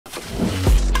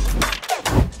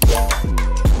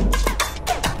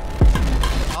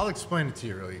explain it to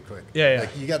you really quick. Yeah, yeah.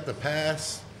 Like you got the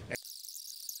pass.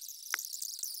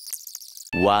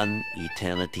 One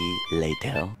eternity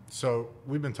later. So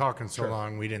we've been talking so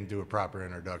long, we didn't do a proper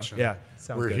introduction. Yeah,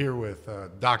 sounds We're good. here with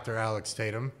Dr. Alex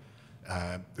Tatum,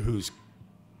 who's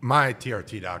my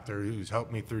TRT doctor, who's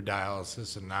helped me through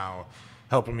dialysis and now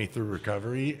helping me through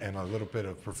recovery and a little bit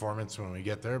of performance when we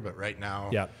get there. But right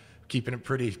now, keeping it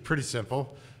pretty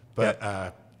simple.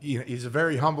 But you know, he's a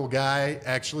very humble guy,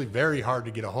 actually very hard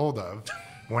to get a hold of.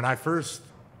 When I first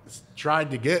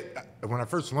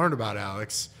learned about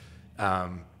Alex,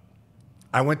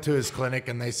 I went to his clinic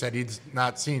and they said he's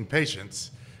not seeing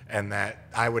patients and that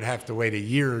I would have to wait a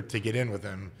year to get in with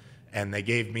him. And they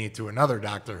gave me to another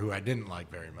doctor who I didn't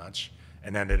like very much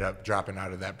and ended up dropping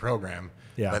out of that program.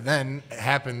 Yeah. But then it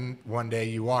happened one day,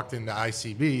 you walked into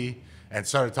ICB and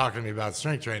started talking to me about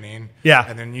strength training. Yeah.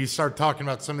 And then you start talking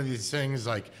about some of these things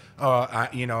like, I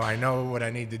know what I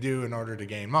need to do in order to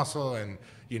gain muscle and,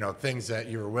 you know, things that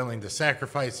you're willing to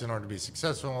sacrifice in order to be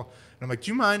successful. And I'm like,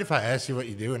 do you mind if I ask you what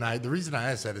you do? And the reason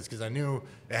I asked that is because I knew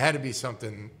it had to be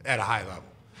something at a high level.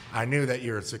 I knew that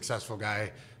you're a successful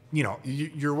guy. You know,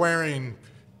 you're wearing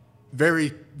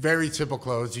very, very simple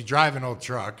clothes. You drive an old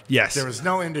truck. Yes. There was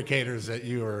no indicators that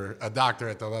you were a doctor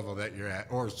at the level that you're at,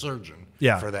 or a surgeon,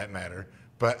 for that matter.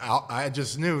 But I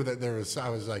just knew that I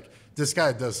was like, this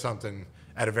guy does something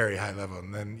at a very high level.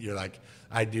 And then you're like,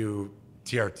 I do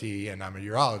TRT and I'm a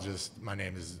urologist. My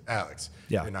name is Alex.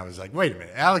 Yeah. And I was like, wait a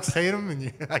minute, Alex Tatum? And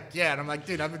you're like, yeah. And I'm like,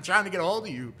 dude, I've been trying to get a hold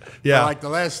of you for like the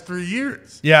last 3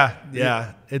 years.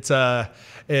 Yeah. It's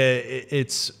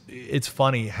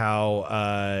funny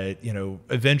how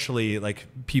eventually like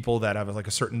people that have like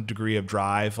a certain degree of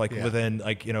drive, like within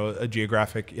like a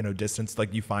geographic distance,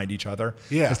 like you find each other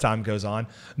as time goes on.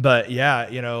 But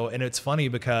and it's funny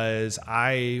because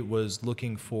I was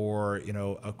looking for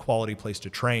a quality place to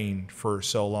train for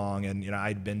so long, and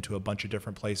I'd been to a bunch of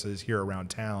different places here around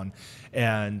town,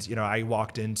 and I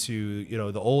walked into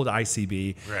the old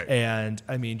ICB, and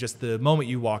I mean just the moment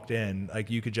you walked in, like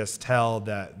you could just tell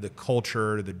that the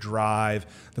culture, the drive,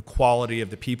 the quality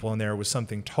of the people in there was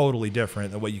something totally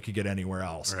different than what you could get anywhere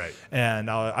else. Right. And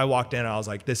I walked in and I was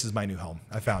like, this is my new home.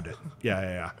 I found it.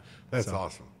 That's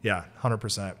awesome. Yeah,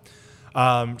 100%.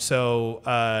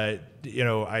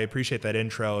 I appreciate that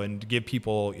intro, and to give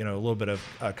people, a little bit of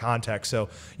context. So,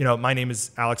 my name is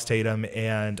Alex Tatum,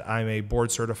 and I'm a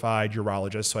board certified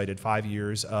urologist. So I did 5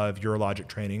 years of urologic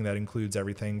training. That includes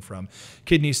everything from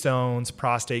kidney stones,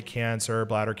 prostate cancer,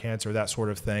 bladder cancer, that sort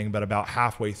of thing. But about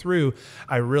halfway through,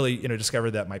 I really,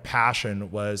 discovered that my passion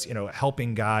was,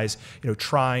 helping guys,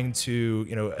 trying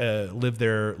to, live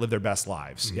their best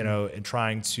lives, and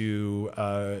trying to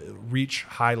reach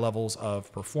high levels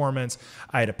of performance.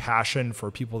 I had a passion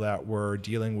for people that were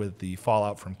dealing with the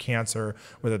fallout from cancer,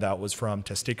 whether that was from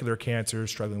testicular cancer,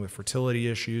 struggling with fertility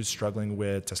issues, struggling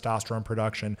with testosterone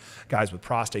production, guys with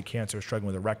prostate cancer, struggling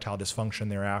with erectile dysfunction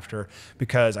thereafter,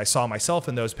 because I saw myself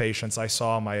in those patients. I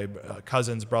saw my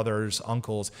cousins, brothers,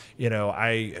 uncles,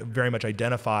 I very much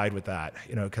identified with that,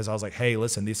 because I was like, hey,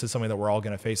 listen, this is something that we're all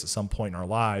going to face at some point in our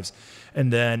lives.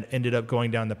 And then ended up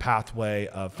going down the pathway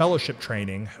of fellowship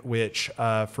training, which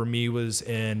for me was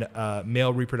in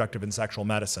male reproductive and sexual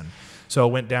medicine. So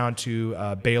I went down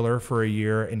to Baylor for a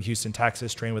year in Houston,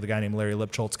 Texas, trained with a guy named Larry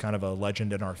Lipschultz, kind of a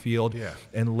legend in our field. Yeah.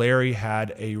 And Larry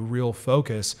had a real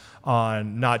focus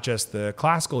on not just the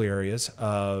classical areas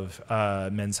of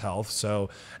men's health, so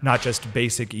not just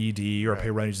basic ED or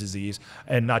Peyronie's disease,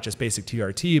 and not just basic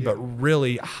TRT, but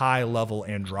really high-level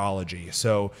andrology.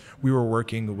 So we were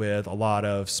working with a lot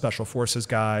of special forces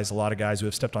guys, a lot of guys who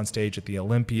have stepped on stage at the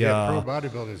Olympia. Yeah, pro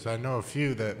bodybuilders. I know a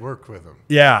few that work with them.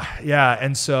 Yeah.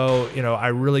 And so, I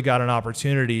really got an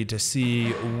opportunity to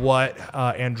see what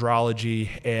andrology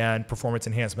and performance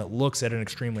enhancement looks at an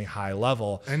extremely high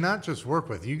level. And not just work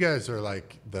with. You guys are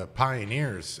like the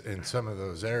pioneers in some of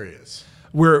those areas.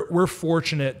 We're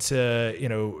fortunate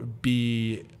to,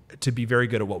 be very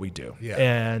good at what we do. Yeah.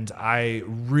 And I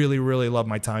really, really loved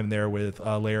my time there with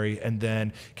Larry, and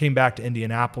then came back to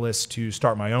Indianapolis to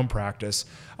start my own practice,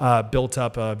 built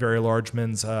up a very large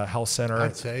men's health center.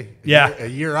 I'd say a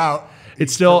year out.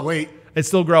 It's still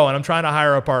growing. I'm trying to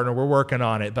hire a partner. We're working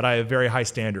on it, but I have very high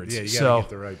standards. Yeah, you gotta get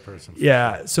the right person.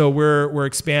 Yeah, so we're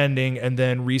expanding, and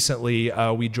then recently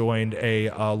we joined a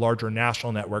larger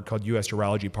national network called U.S.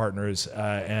 Urology Partners,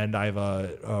 and I have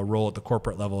a role at the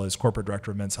corporate level as corporate director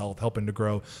of men's health, helping to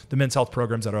grow the men's health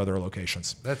programs at our other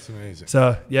locations. That's amazing.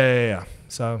 So yeah.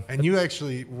 So and you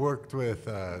actually worked with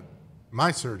my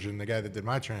surgeon, the guy that did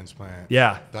my transplant,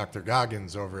 Yeah. Dr.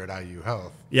 Goggins over at IU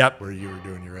Health, Yep. where you were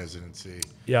doing your residency.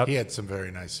 Yep. He had some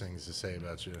very nice things to say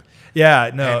about you.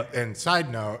 Yeah, no. And side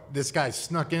note, this guy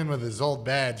snuck in with his old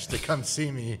badge to come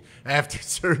see me after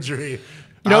surgery.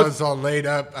 I was all laid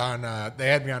up on, they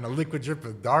had me on a liquid drip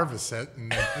of Darvocet,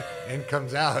 and in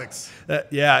comes Alex.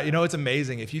 Yeah, it's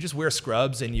amazing. If you just wear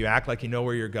scrubs and you act like you know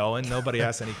where you're going, nobody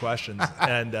asks any questions.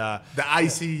 And the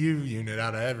ICU unit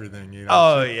out of everything,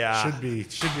 should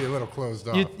be a little closed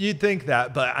off. You'd think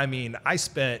that, but I mean, I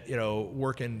spent,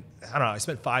 working, I don't know, I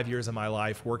spent 5 years of my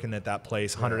life working at that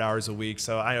place, 100 hours a week.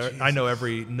 So I know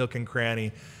every nook and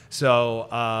cranny. So,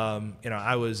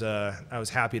 I was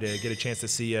happy to get a chance to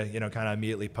see you, kind of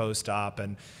immediately post-op.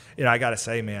 And, I got to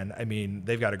say, man, I mean,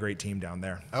 they've got a great team down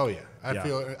there. Oh, yeah. I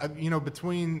feel,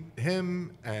 between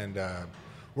him and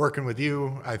working with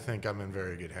you, I think I'm in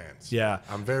very good hands. Yeah.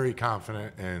 I'm very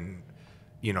confident in,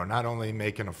 not only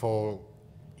making a full,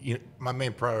 my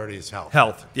main priority is health.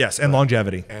 Health, yes, and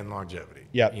longevity. And longevity.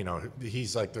 Yep.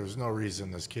 He's like, there's no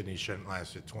reason this kidney shouldn't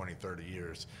last it 20, 30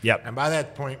 years. Yep. And by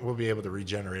that point, we'll be able to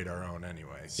regenerate our own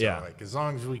anyway. So, as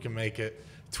long as we can make it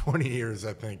 20 years,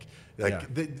 I think.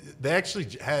 They actually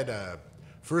had a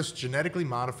first genetically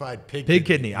modified pig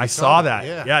kidney. I saw that.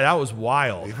 Yeah. That was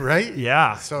wild. Right?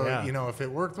 Yeah. So, if it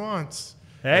worked once,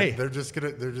 hey, they're just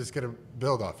gonna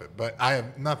build off it. But I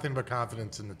have nothing but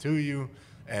confidence in the two of you,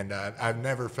 and I've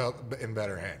never felt in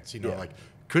better hands.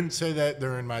 Couldn't say that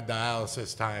during my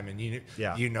dialysis time, and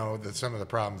that some of the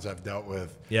problems I've dealt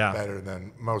with better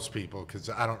than most people, because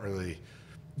I don't really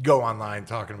go online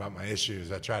talking about my issues.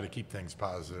 I try to keep things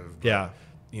positive. But,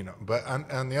 but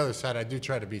on the other side, I do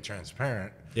try to be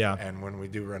transparent. Yeah. And when we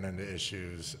do run into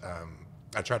issues,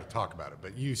 I try to talk about it.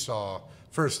 But you saw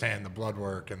firsthand the blood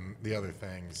work and the other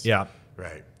things. Yeah.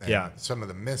 Right. And some of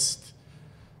the missed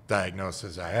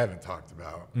diagnoses I haven't talked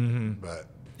about. Mm-hmm. But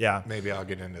maybe I'll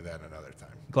get into that another time.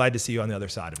 Glad to see you on the other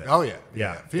side of it. Oh,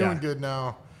 yeah. Feeling good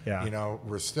now. Yeah.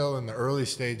 We're still in the early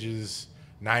stages,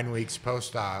 9 weeks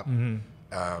post-op.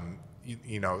 Mm-hmm.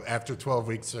 After 12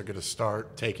 weeks, they're going to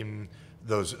start taking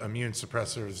those immune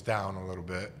suppressors down a little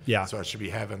bit. Yeah. So I should be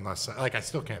having less, I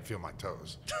still can't feel my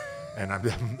toes. And I'm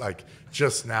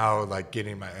just now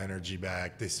getting my energy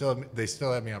back. They still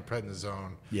have me on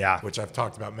prednisone. Yeah. Which I've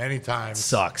talked about many times.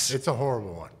 Sucks. It's a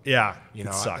horrible one. Yeah.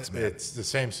 It sucks, man. It's the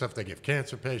same stuff they give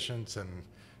cancer patients, and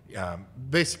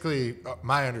basically,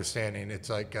 my understanding, it's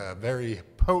like a very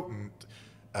potent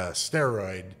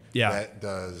steroid that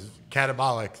does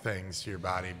catabolic things to your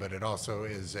body, but it also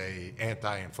is a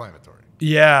anti-inflammatory.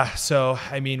 Yeah. So,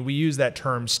 I mean, we use that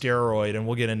term steroid, and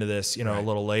we'll get into this, a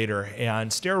little later. And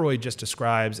steroid just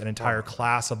describes an entire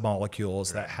class of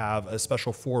molecules that have a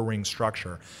special 4-ring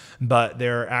structure, but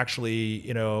they're actually,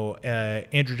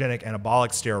 androgenic anabolic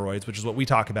steroids, which is what we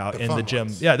talk about in the gym.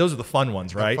 Ones. Yeah. Those are the fun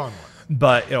ones, right? The fun ones.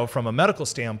 But from a medical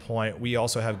standpoint, we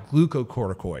also have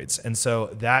glucocorticoids, and so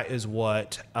that is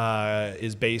what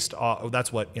is based off.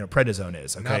 That's what prednisone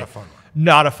is. Okay? Not a fun one.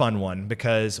 Not a fun one,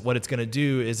 because what it's going to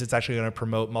do is it's actually going to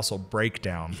promote muscle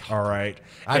breakdown. All right,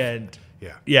 and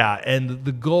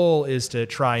the goal is to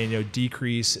try and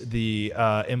decrease the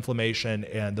inflammation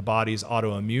and the body's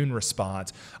autoimmune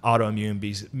response.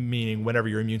 Autoimmune meaning whenever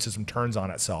your immune system turns on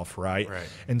itself, right? Right.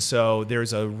 And so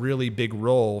there's a really big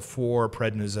role for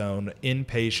prednisone in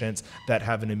patients that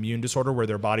have an immune disorder where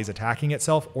their body's attacking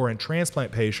itself, or in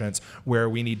transplant patients where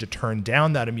we need to turn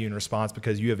down that immune response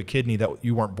because you have a kidney that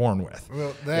you weren't born with.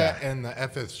 Well, that and the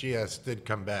FSGS did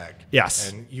come back.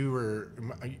 Yes. And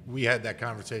we had that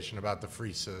conversation about the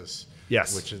pheresis.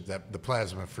 Yes. Which is the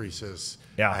plasma pheresis.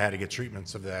 Yeah. I had to get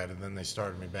treatments of that, and then they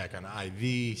started me back on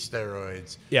IV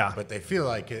steroids. Yeah. But they feel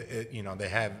like they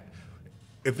have,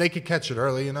 if they could catch it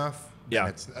early enough, then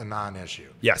it's a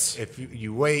non-issue. Yes. If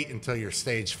you wait until you're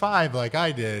stage 5, like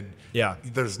I did,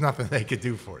 there's nothing they could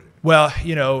do for you. Well,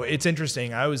 it's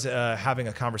interesting. I was having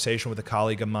a conversation with a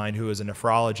colleague of mine who is a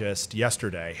nephrologist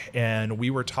yesterday, and we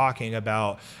were talking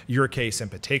about your case in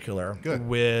particular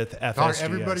with FSGS.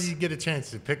 Everybody, you get a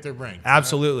chance to pick their brain.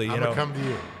 Absolutely. I'm going to come to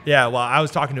you. Yeah, well, I was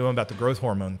talking to him about the growth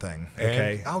hormone thing.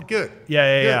 Okay. Good.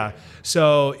 Yeah.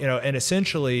 So, and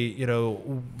essentially,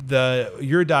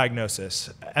 your diagnosis,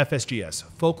 FSGS,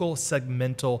 focal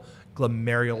segmental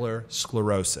glomerular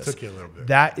sclerosis. Took you a little bit.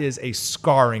 That is a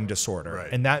scarring disorder. Right.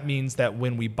 And that means that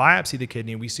when we biopsy the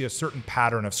kidney, we see a certain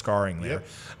pattern of scarring there. Yep.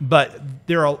 But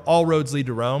there are all roads lead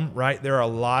to Rome, right? There are a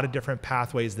lot of different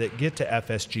pathways that get to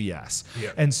FSGS.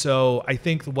 Yep. And so I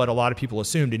think what a lot of people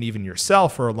assumed, and even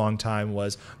yourself for a long time,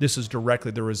 was this is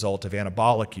directly the result of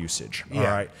anabolic usage. Yeah. All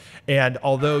right. And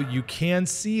although you can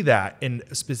see that in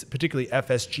particularly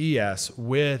FSGS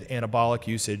with anabolic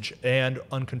usage and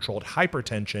uncontrolled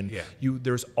hypertension,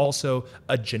 there's also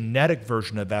a genetic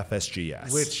version of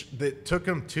FSGS. Which it took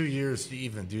them 2 years to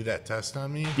even do that test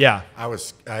on me. Yeah.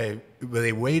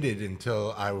 They waited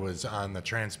until I was on the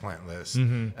transplant list,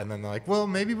 and then they're like, well,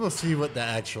 maybe we'll see what the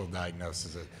actual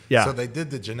diagnosis is. Yeah. So they did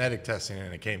the genetic testing,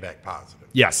 and it came back positive.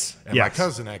 Yes. And my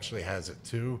cousin actually has it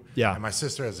too. Yeah. And my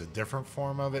sister has a different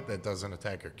form of it that doesn't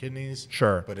attack her kidneys.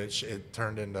 Sure. But it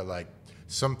turned into like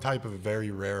some type of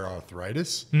very rare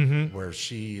arthritis where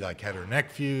she like had her neck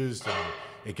fused, and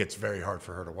it gets very hard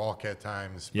for her to walk at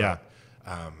times. Yeah.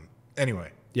 But,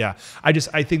 anyway. Yeah, I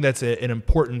think that's an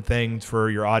important thing for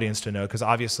your audience to know, because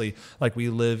obviously, like, we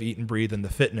live, eat, and breathe in the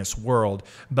fitness world.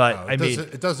 But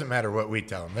it doesn't matter what we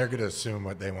tell them; they're going to assume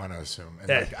what they want to assume. And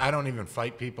like, I don't even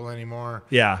fight people anymore.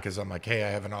 Yeah, because I'm like, hey, I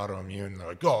have an autoimmune. And they're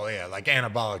like, oh yeah, like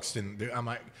anabolics didn't do. I'm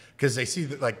like, because they see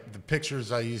that like the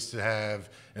pictures I used to have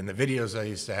and the videos I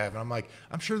used to have, and I'm like,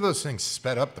 I'm sure those things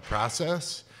sped up the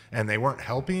process and they weren't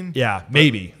helping. Yeah,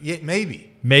 maybe. Yeah,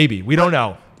 maybe. Maybe we don't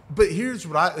know. But here's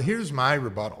my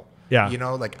rebuttal. Yeah. You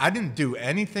know, like I didn't do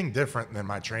anything different than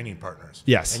my training partners.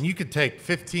 Yes. And you could take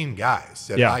 15 guys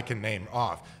that I can name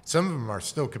off. Some of them are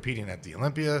still competing at the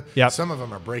Olympia. Yep. Some of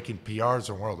them are breaking PRs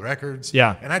and world records.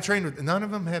 Yeah. And I trained with, none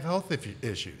of them have health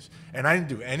issues. And I didn't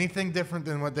do anything different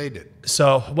than what they did.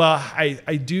 So, well,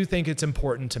 I do think it's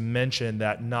important to mention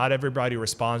that not everybody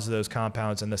responds to those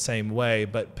compounds in the same way,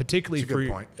 but particularly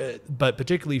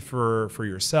for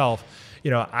yourself, you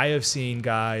know, I have seen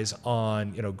guys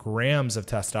on, you know, grams of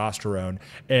testosterone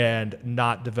and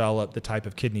not develop the type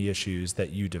of kidney issues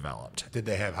that you developed. Did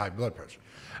they have high blood pressure?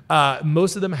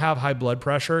 Most of them have high blood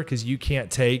pressure because you can't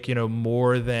take, you know,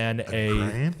 more than a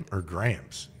gram or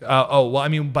grams. Well, I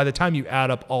mean, by the time you add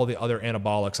up all the other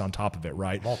anabolics on top of it,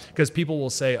 right? Because people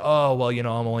will say, oh, well, you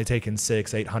know, I'm only taking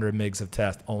 800 mgs of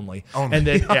test only. And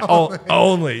then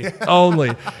only,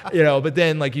 you know, but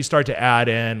then like you start to add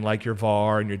in like your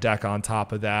VAR and your DEC on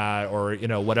top of that, or, you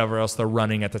know, whatever else they're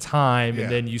running at the time.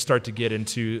 And then you start to get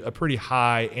into a pretty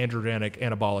high androgenic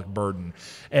anabolic burden.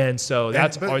 And so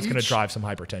that's always going to drive some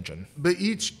hypertension. But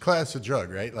each class of drug,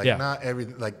 right? Like not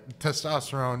everything, like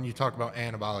testosterone, you talk about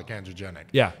anabolic androgenic.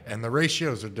 Yeah. And the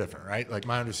ratios are different, right? Like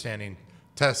my understanding,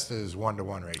 test is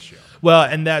 1-to-1 ratio. Well,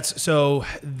 and that's so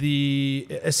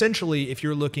essentially, if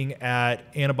you're looking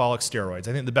at anabolic steroids,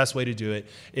 I think the best way to do it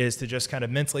is to just kind of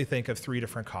mentally think of 3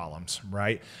 different columns,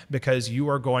 right? Because you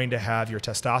are going to have your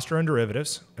testosterone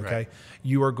derivatives, okay? Right.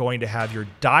 You are going to have your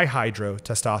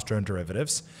dihydrotestosterone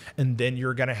derivatives, and then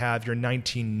you're going to have your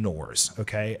 19 NORs,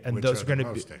 okay? And which those are going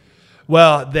to be. Take?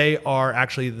 Well, they are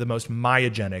actually the most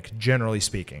myogenic, generally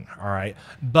speaking, all right?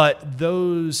 But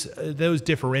those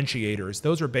differentiators,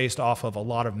 those are based off of a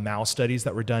lot of mouse studies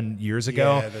that were done years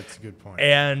ago. Yeah, that's a good point.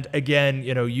 And again,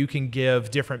 you know, you can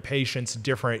give different patients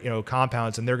different, you know,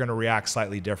 compounds, and they're going to react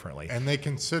slightly differently. And they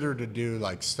consider to do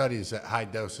like studies at high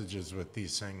dosages with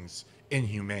these things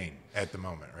inhumane at the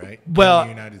moment, right? Well, in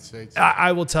the United States.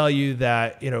 I will tell you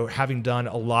that, you know, having done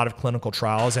a lot of clinical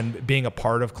trials and being a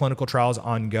part of clinical trials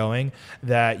ongoing,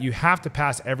 that you have to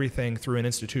pass everything through an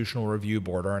institutional review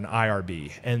board or an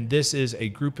IRB. And this is a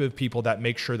group of people that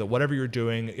make sure that whatever you're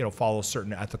doing, you know, follows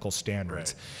certain ethical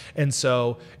standards. Right. And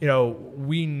so, you know,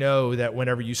 we know that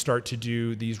whenever you start to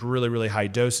do these really, really high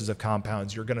doses of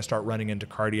compounds, you're going to start running into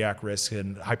cardiac risk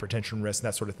and hypertension risk and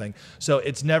that sort of thing. So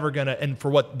it's never going to, and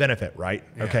for what benefit, right?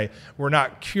 Yeah. Okay. We're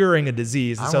not curing a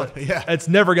disease. So it's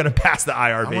never going to pass the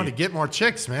IRB. I want to get more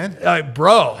chicks, man.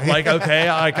 Bro, like, okay,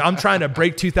 like I'm trying to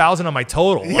break 2,000 on my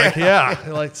total. Like,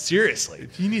 like seriously.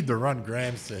 If you need to run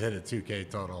grams to hit a 2K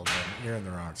total, then you're in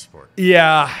the wrong sport.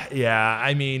 Yeah.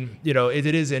 I mean, you know, it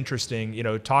is interesting, you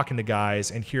know, talking to guys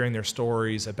and hearing their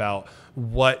stories about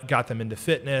what got them into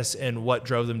fitness and what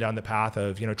drove them down the path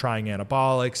of, you know, trying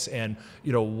anabolics and,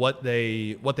 you know, what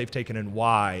they've taken and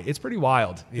why. It's pretty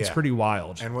wild. Yeah. It's pretty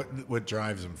wild. And what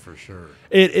drives them for sure.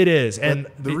 It is. But and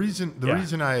the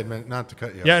reason I admit, not to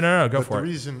cut you off. Yeah, no, go for it. The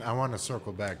reason I want to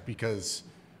circle back, because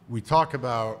we talk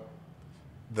about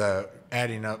the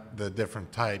adding up the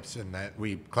different types and that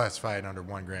we classify it under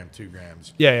 1 gram, 2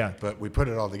 grams. Yeah. But we put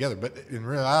it all together. But in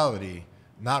reality,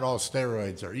 not all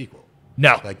steroids are equal.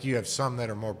 No. Like you have some that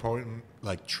are more potent,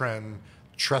 like Tren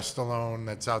Trestolone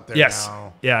that's out there Yes.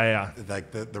 now. Yeah.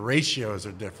 Like the ratios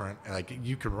are different. Like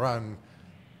you can run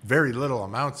very little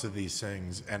amounts of these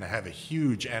things and have a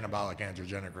huge anabolic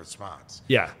androgenic response.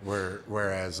 Yeah.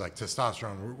 Whereas like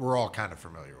testosterone, we're all kind of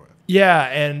familiar with. Yeah,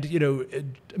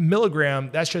 and milligram,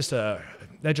 that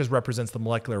just represents the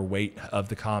molecular weight of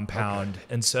the compound. Okay.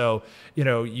 And so,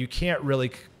 you can't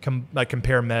really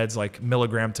compare meds like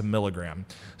milligram to milligram.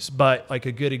 But like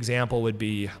a good example would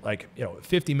be like,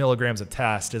 50 milligrams of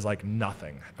test is like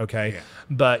nothing. Okay. Yeah.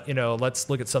 But, let's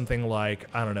look at something like,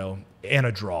 I don't know,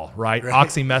 Anadrol, right?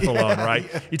 Oxymethylone, right?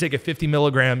 Yeah. You take a 50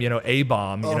 milligram,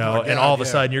 A-bomb, and all of a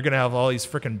sudden you're going to have all these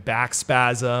freaking back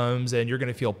spasms and you're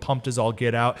going to feel pumped as all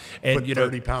get out. And, put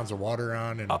 30 pounds of water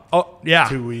on in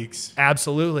 2 weeks.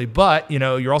 Absolutely. But,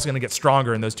 you're also going to get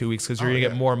stronger in those 2 weeks because you're going to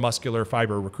get more muscular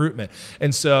fiber recruitment.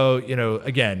 And so,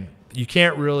 again, you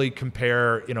can't really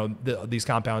compare, these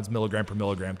compounds milligram per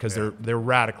milligram because they're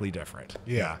radically different.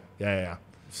 Yeah.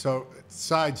 So,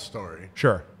 side story.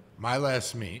 Sure. My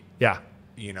last meet,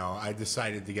 I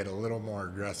decided to get a little more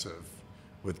aggressive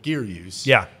with gear use.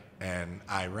 Yeah. And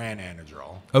I ran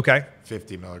Anadrol. Okay.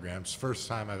 50 milligrams. First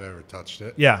time I've ever touched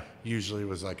it. Yeah. Usually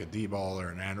was like a D-ball or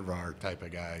an Anavar type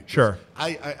of guy. Sure.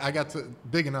 I got to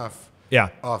big enough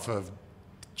off of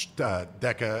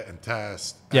Deca and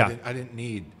Test. Yeah. I didn't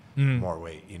need more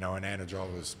weight, and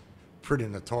Anadrol was pretty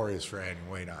notorious for adding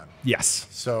weight on. Yes.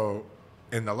 So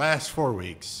in the last 4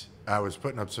 weeks, I was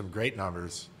putting up some great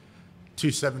numbers.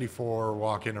 274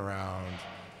 walking around.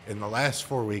 In the last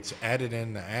 4 weeks, added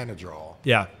in the Anadrol.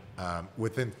 Yeah.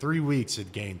 Within 3 weeks,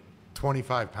 it gained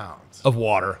 25 pounds of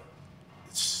water.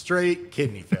 Straight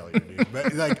kidney failure, dude.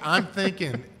 But like I'm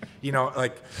thinking,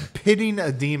 like pitting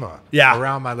edema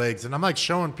around my legs, and I'm like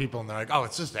showing people, and they're like, "Oh,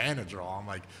 it's just Anadrol." I'm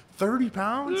like, 30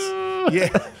 pounds?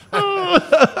 Yeah.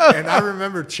 And I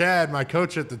remember Chad, my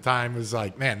coach at the time, was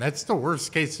like, "Man, that's the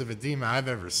worst case of edema I've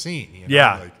ever seen."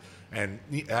 Yeah. And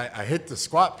I hit the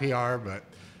squat PR, but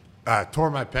tore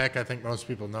my pec. I think most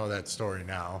people know that story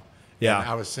now. Yeah. And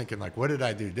I was thinking, like, what did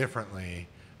I do differently?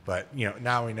 But,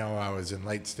 now we know I was in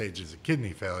late stages of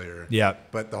kidney failure. Yeah.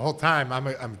 But the whole time I'm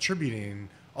attributing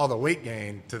all the weight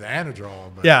gain to the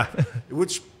Anadrol. But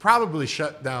which probably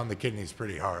shut down the kidneys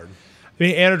pretty hard. I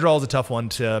mean, Anadrol is a tough one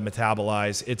to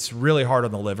metabolize. It's really hard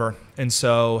on the liver. And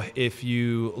so if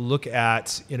you look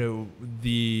at,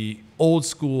 the old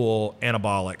school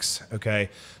anabolics, okay,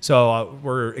 so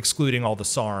we're excluding all the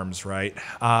SARMs, right?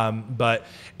 But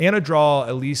Anadrol,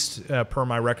 at least per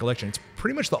my recollection, it's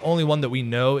pretty much the only one that we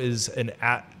know is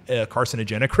a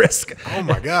carcinogenic risk. Oh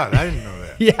my God, I didn't know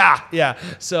that. Yeah.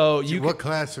 So what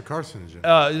class of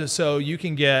carcinogen? So you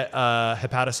can get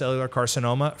hepatocellular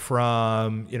carcinoma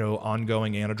from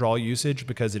ongoing Anadrol usage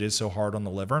because it is so hard on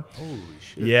the liver. Holy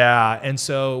shit. Yeah, and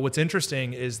so what's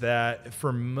interesting is that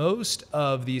for most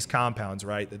of these compounds,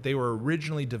 right, that they were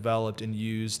originally developed and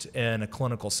used in a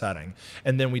clinical setting,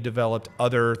 and then we developed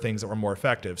other things that were more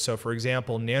effective. So, for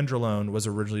example, nandrolone was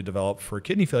originally developed for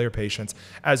kidney failure patients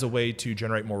as a way to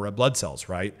generate more red blood cells,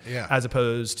 right? Yeah. As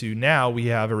opposed to now we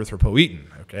have erythropoietin,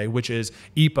 okay, which is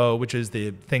EPO, which is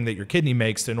the thing that your kidney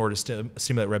makes in order to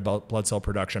stimulate red blood cell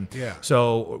production. Yeah.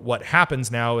 So what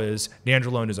happens now is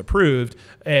nandrolone is approved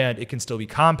and it can still be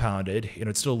compounded.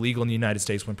 It's still legal in the United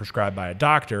States when prescribed by a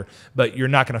doctor, but you're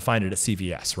not going to find it at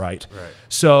CVS, right? Right.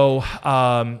 So,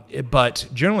 but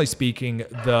generally speaking,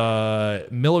 the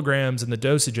milligrams and the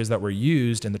dosages that were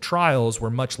used in the trials were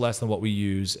much less than what we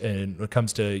use when it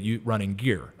comes to running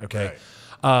gear, okay? Right.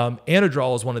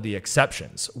 Anadrol is one of the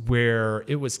exceptions where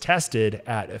it was tested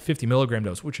at a 50 milligram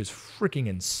dose, which is freaking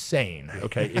insane.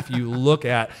 Okay. If you look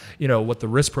at, what the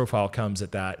risk profile comes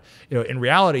at that, in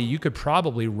reality, you could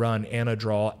probably run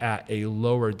Anadrol at a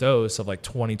lower dose of like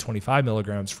 20, 25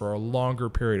 milligrams for a longer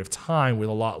period of time with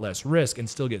a lot less risk and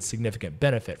still get significant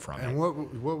benefit from it. And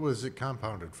what was it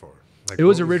compounded for? It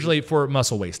was originally for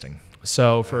muscle wasting.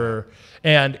 So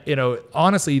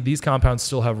honestly, these compounds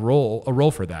still have a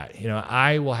role for that.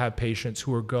 I will have patients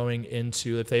who are going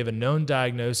into, if they have a known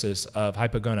diagnosis of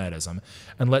hypogonadism,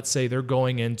 and let's say they're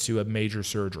going into a major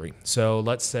surgery. So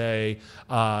let's say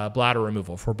bladder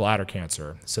removal for bladder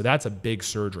cancer. So that's a big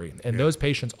surgery. And those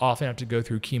patients often have to go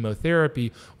through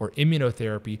chemotherapy or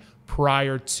immunotherapy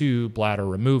prior to bladder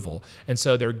removal. And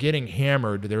so they're getting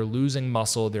hammered, they're losing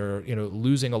muscle, they're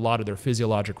losing a lot of their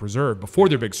physiologic reserve before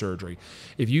their big surgery.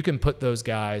 If you can put those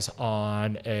guys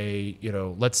on a,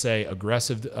 let's say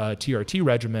aggressive TRT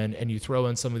regimen and you throw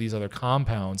in some of these other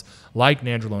compounds like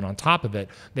nandrolone on top of it,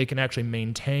 they can actually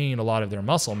maintain a lot of their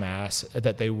muscle mass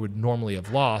that they would normally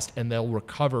have lost, and they'll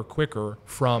recover quicker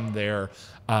from their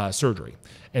surgery.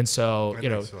 And so,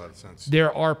 that makes a lot of sense.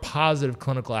 there are positive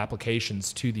clinical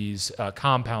applications to these these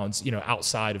compounds,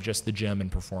 outside of just the gym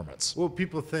and performance. Well,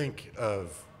 people think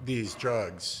of these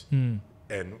drugs,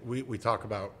 and we talk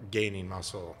about gaining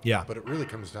muscle, Yeah. but it really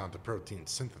comes down to protein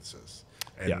synthesis.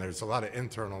 And Yeah. there's a lot of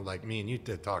internal, like me and you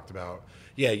talked about,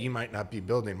 you might not be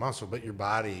building muscle, but your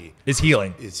body Is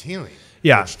healing.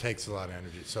 Yeah. which takes a lot of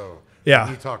energy. So Yeah.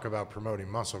 when you talk about promoting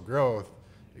muscle growth,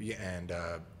 and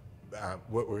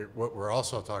what we're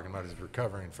also talking about is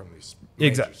recovering from these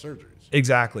major surgeries.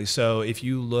 Exactly. So if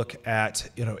you look at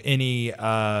any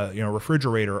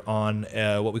refrigerator on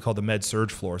what we call the med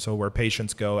surg floor, so where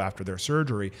patients go after their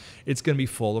surgery, it's going to be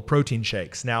full of protein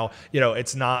shakes. Now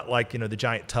it's not like the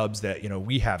giant tubs that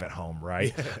we have at home,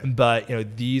 right? But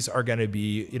these are going to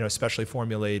be specially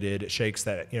formulated shakes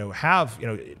that have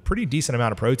pretty decent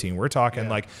amount of protein. We're talking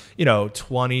like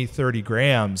 20, 30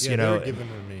 grams. They were given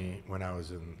to me when I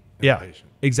was in Yeah, patient.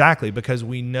 exactly, because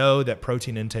we know that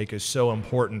protein intake is so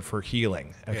important for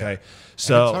healing. Okay,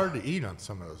 so and it's hard to eat on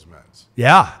some of those meds.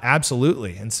 Yeah,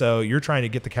 absolutely. And so you're trying to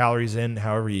get the calories in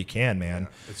however you can, man.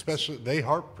 Yeah. Especially they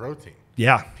harp protein.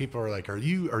 Yeah. People are like, "Are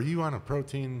you on a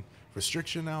protein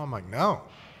restriction now?" I'm like, "No."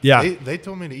 Yeah. They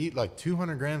told me to eat like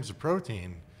 200 grams of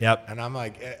protein. Yep. And I'm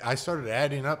like, I started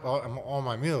adding up all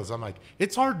my meals. I'm like,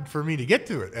 it's hard for me to get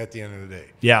to it at the end of the day.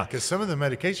 Yeah. Because some of the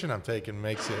medication I'm taking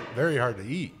makes it very hard to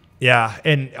eat. Yeah,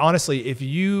 and honestly, if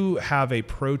you have a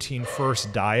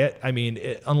protein-first diet, I mean,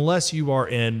 unless you are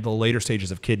in the later stages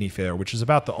of kidney failure, which is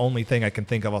about the only thing I can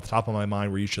think of off the top of my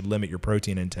mind where you should limit your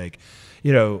protein intake,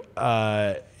 you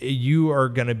are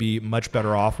going to be much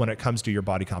better off when it comes to your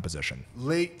body composition.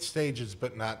 Late stages,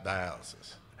 but not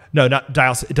dialysis. No, not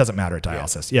dialysis. It doesn't matter at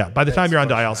dialysis. Yeah, by the time you're on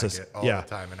dialysis, all the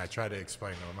time, and I try to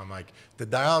explain to them. I'm like, the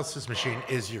dialysis machine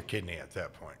is your kidney at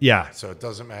that point. Yeah. So it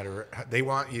doesn't matter. They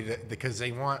want you to, because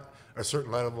they want a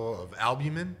certain level of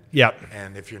albumin. Yep.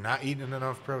 And if you're not eating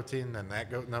enough protein, then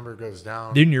that number goes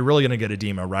down. Then you're really going to get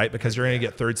edema, right? Because you're going to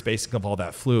get third spacing of all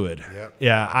that fluid. Yep.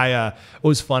 Yeah. It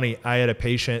was funny. I had a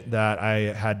patient that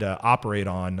I had to operate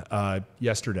on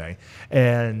yesterday.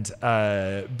 And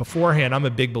beforehand, I'm a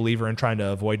big believer in trying to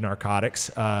avoid narcotics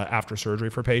after surgery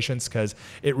for patients because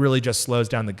it really just slows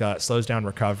down the gut, slows down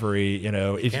recovery.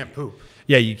 You can't poop.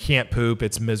 Yeah, you can't poop.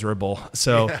 It's miserable.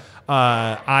 So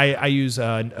I use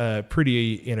a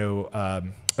pretty,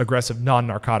 aggressive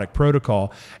non-narcotic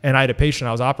protocol. And I had a patient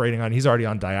I was operating on. He's already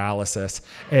on dialysis.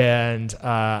 And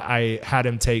I had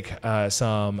him take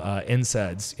some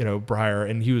NSAIDs, prior.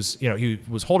 And he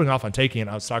was holding off on taking it.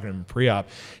 I was talking to him pre-op.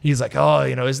 He's like, oh,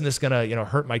 isn't this going to,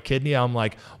 hurt my kidney? I'm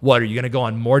like, what, are you going to go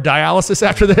on more dialysis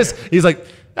after this? He's like,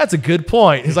 that's a good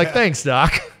point. He's like, thanks,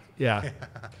 doc. Yeah.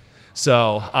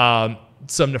 So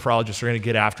some nephrologists are going to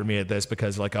get after me at this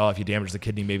because if you damage the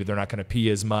kidney, maybe they're not going to pee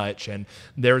as much. And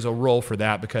there's a role for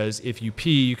that because if you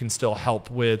pee, you can still help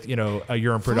with, a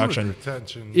urine production. Fluid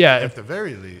retention, yeah, at the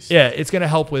very least. Yeah, it's going to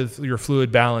help with your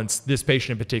fluid balance. This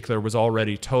patient in particular was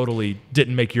already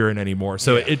didn't make urine anymore.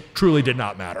 So it truly did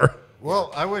not matter.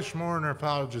 Well, I wish more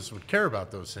nephrologists would care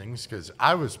about those things because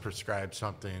I was prescribed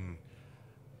something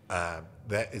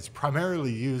that is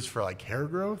primarily used for hair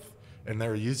growth, and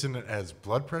they're using it as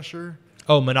blood pressure.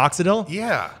 Oh, minoxidil?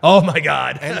 Yeah. Oh my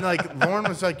God. And Lauren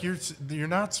was like, you're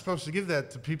not supposed to give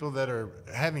that to people that are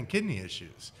having kidney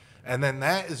issues. And then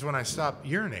that is when I stopped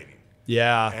urinating.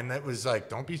 Yeah. And it was like,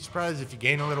 don't be surprised if you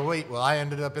gain a little weight. Well, I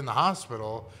ended up in the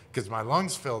hospital because my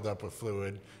lungs filled up with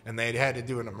fluid, and they'd had to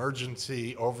do an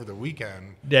emergency over the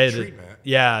weekend treatment.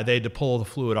 They had to pull the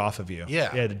fluid off of you. Yeah.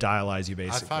 They had to dialyze you,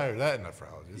 basically. I fired that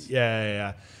nephrologist.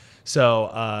 Yeah.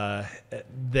 So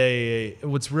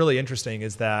what's really interesting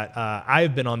is that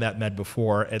I've been on that med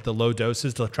before at the low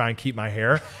doses to try and keep my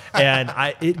hair, and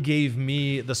it gave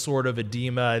me the sort of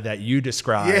edema that you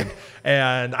described. Yeah.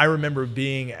 And I remember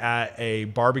being at a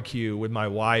barbecue with my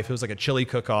wife. It was like a chili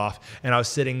cook-off, and I was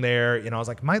sitting there, I was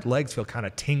like, my legs feel kind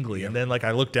of tingly. Yep. And then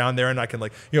I look down there and I can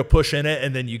push in it,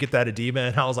 and then you get that edema,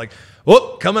 and I was like,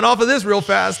 whoop, coming off of this real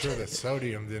fast. Sure, the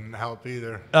sodium didn't help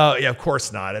either. Oh yeah, of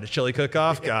course not. At a chili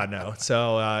cook-off, God no.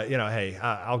 So hey,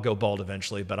 I'll go bald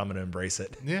eventually, but I'm going to embrace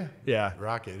it. Yeah.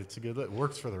 Rock it. It's a good look. It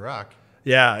works for the Rock.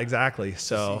 Yeah, exactly.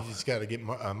 So you just got to get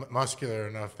muscular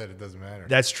enough that it doesn't matter.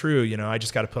 That's true. I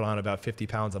just got to put on about 50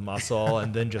 pounds of muscle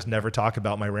and then just never talk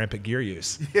about my rampant gear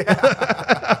use. Yeah.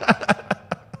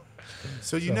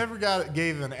 So you never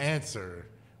gave an answer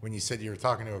when you said you were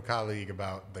talking to a colleague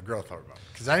about the growth hormone,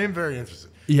 because I am very interested.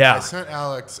 Yeah. I sent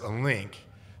Alex a link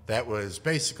that was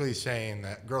basically saying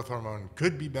that growth hormone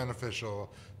could be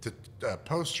beneficial to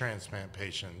post-transplant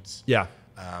patients. Yeah.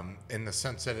 In the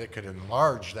sense that it could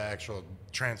enlarge the actual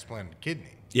transplanted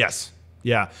kidney. Yes.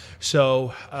 Yeah.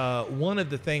 So one of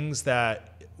the things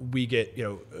that we get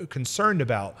concerned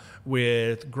about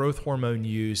with growth hormone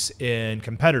use in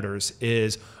competitors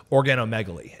is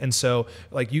organomegaly. And so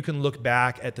like you can look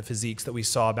back at the physiques that we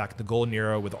saw back in the golden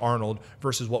era with Arnold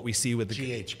versus what we see with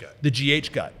the GH gut. The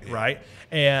GH gut, right?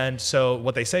 And so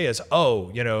what they say is,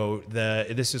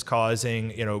 this is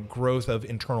causing, growth of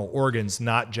internal organs,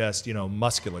 not just,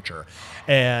 musculature.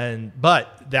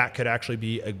 But that could actually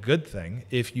be a good thing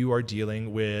if you are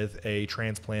dealing with a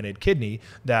transplanted kidney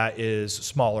that is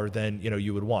smaller than,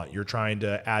 you would want. You're trying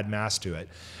to add mass to it.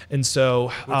 And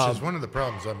so, which is one of the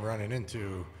problems I'm running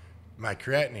into. My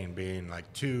creatinine being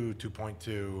like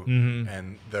 2.2,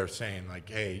 and they're saying like,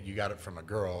 hey, you got it from a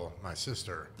girl, my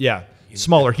sister. Yeah,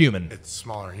 smaller human. It's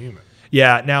smaller human.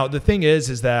 Yeah. Now the thing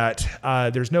is that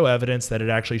there's no evidence that it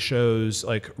actually shows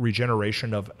like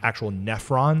regeneration of actual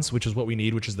nephrons, which is what we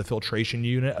need, which is the filtration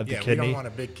unit of the kidney. We don't want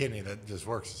a big kidney that just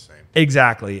works the same.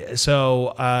 Exactly.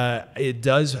 So it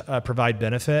does provide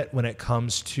benefit when it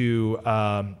comes to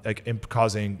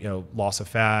causing loss of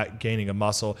fat, gaining of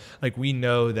muscle. Like we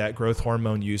know that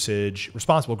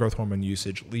responsible growth hormone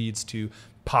usage leads to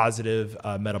positive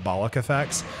metabolic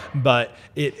effects, but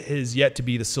it is yet to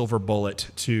be the silver bullet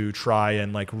to try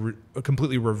and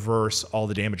completely reverse all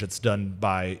the damage that's done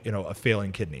by a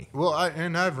failing kidney. Well,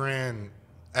 I've ran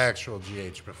actual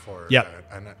GH before.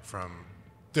 Yep. And from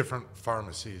different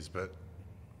pharmacies, but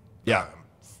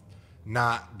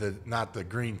not the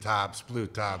green tops, blue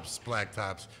tops, black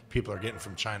tops people are getting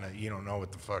from China. You don't know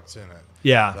what the fuck's in it.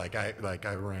 Yeah. Like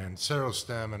I ran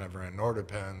Serostem and I've ran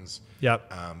Nordipens.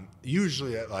 Yep.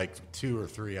 Usually at like 2 or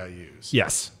 3 IUs.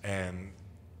 Yes. And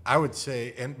I would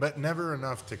say, but never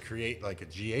enough to create like a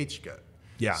GH gut.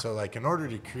 Yeah. So like in order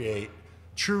to create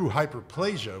true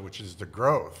hyperplasia, which is the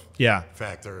growth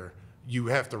factor, you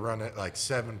have to run it like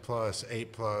 7+,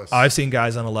 8+. I've seen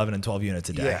guys on 11 and 12 units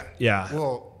a day. Yeah.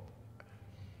 Well,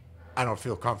 I don't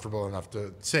feel comfortable enough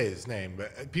to say his name,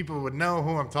 but people would know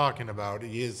who I'm talking about.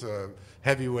 He is a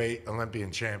heavyweight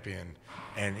Olympian champion,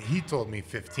 and he told me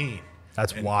 15.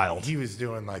 That's wild. He was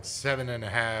doing like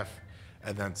 7.5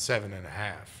 and then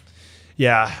 7.5.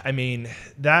 Yeah, I mean,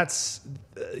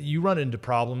 you run into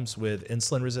problems with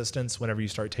insulin resistance whenever you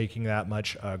start taking that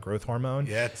much growth hormone.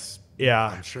 Yeah,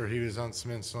 I'm sure he was on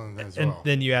some insulin as well. And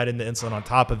then you add in the insulin on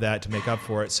top of that to make up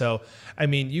for it. So, I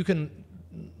mean, you can,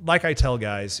 like I tell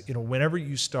guys, whenever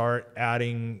you start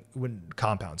adding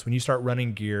compounds, when you start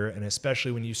running gear, and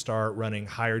especially when you start running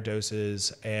higher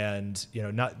doses, and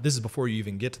this is before you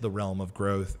even get to the realm of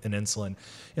growth and insulin.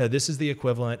 This is the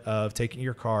equivalent of taking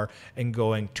your car and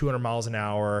going 200 miles an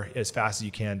hour as fast as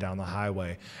you can down the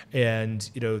highway, and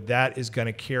that is going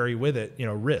to carry with it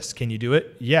risk. Can you do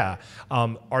it? Yeah.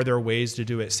 Are there ways to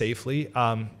do it safely?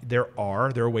 There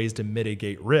are ways to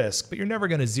mitigate risk, but you're never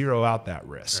going to zero out that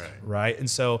risk, right? And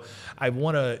so I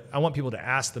want people to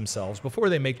ask themselves before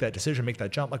they make that decision, make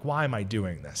that jump, like, why am I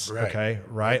doing this? Okay.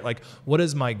 Right. Like, what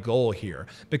is my goal here?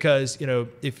 Because,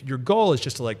 if your goal is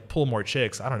just to pull more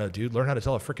chicks, I don't know, dude, learn how to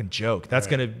tell a freaking joke. That's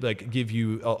going to give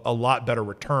you a lot better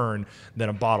return than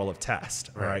a bottle of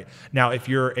test. Right. Now, if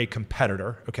you're a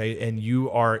competitor, okay, and you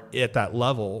are at that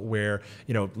level where,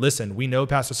 listen, we know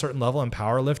past a certain level in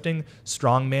powerlifting,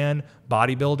 strongman,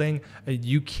 bodybuilding,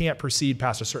 you can't proceed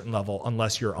past a certain level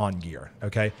unless you're on gear,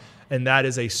 okay? And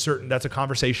that's a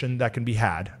conversation that can be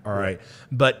had, all right?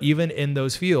 But even in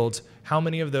those fields, how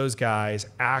many of those guys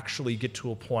actually get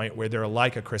to a point where they're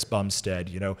like a Chris Bumstead,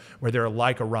 where they're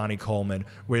like a Ronnie Coleman,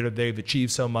 where they've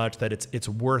achieved so much that it's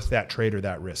worth that trade or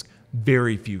that risk?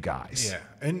 Very few guys. Yeah,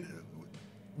 and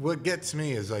what gets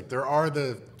me is there are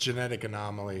the genetic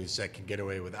anomalies that can get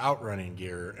away without running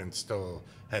gear and still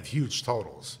have huge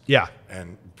totals. Yeah.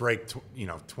 And break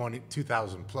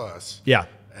 2,000 plus. Yeah.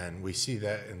 And we see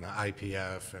that in the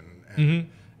IPF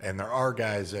and there are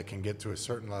guys that can get to a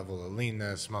certain level of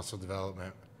leanness, muscle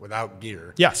development without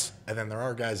gear. Yes. And then there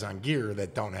are guys on gear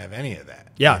that don't have any of that.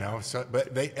 Yeah. So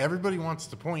but everybody wants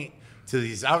to point to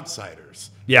these outsiders,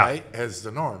 right, as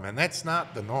the norm, and that's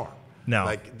not the norm. No.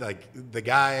 Like the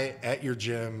guy at your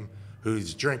gym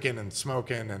who's drinking and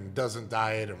smoking and doesn't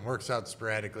diet and works out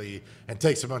sporadically and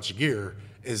takes a bunch of gear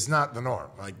is not the norm.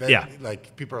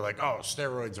 Like people are like, oh,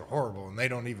 steroids are horrible and they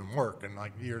don't even work. And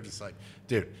you're just like,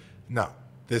 dude, no,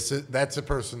 that's a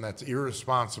person that's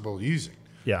irresponsible using.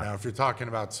 Yeah. Now, if you're talking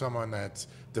about someone that's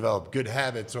developed good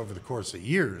habits over the course of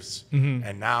years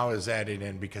and now is added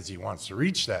in because he wants to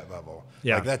reach that level,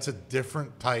 that's a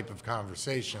different type of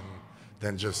conversation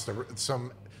than just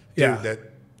some dude that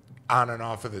on and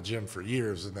off of the gym for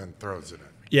years and then throws it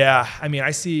in. Yeah, I mean,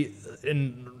 I see,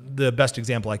 and the best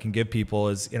example I can give people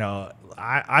is,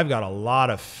 I've got a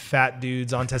lot of fat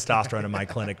dudes on testosterone in my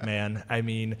clinic, man. I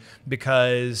mean,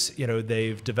 because,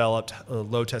 they've developed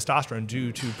low testosterone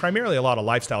due to primarily a lot of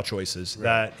lifestyle choices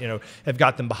that, have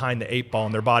got them behind the 8 ball,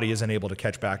 and their body isn't able to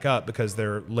catch back up because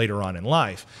they're later on in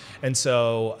life. And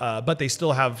so, but they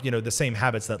still have, the same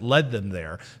habits that led them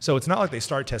there. So it's not like they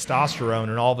start testosterone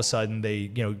and all of a sudden they,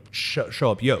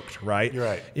 show up yoked, right? You're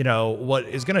right. What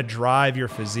is going to drive your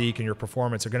physique and your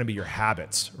performance are going to be your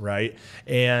habits, right?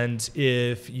 And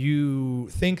if you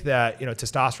think that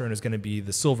testosterone is going to be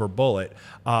the silver bullet,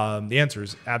 the answer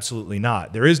is absolutely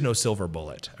not. There is no silver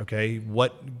bullet. Okay,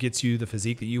 what gets you the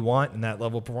physique that you want and that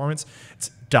level of performance? It's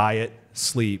diet,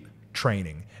 sleep,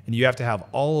 training, and you have to have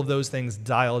all of those things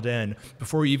dialed in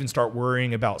before you even start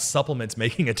worrying about supplements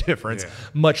making a difference.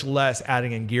 Much less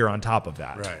adding in gear on top of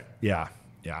that. Right. Yeah.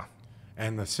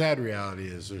 And the sad reality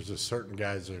is, there's a certain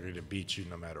guys that are going to beat you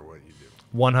no matter what you do.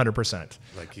 100%.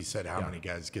 Like he said, how many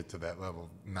guys get to that level?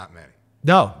 Not many.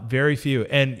 No, very few.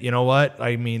 And you know what?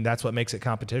 I mean, that's what makes it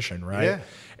competition, right? Yeah.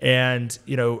 And,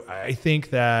 I think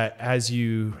that as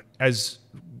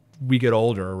we get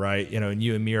older, right, and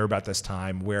you and me are about this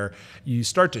time where you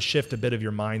start to shift a bit of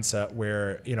your mindset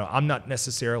where, I'm not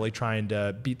necessarily trying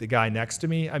to beat the guy next to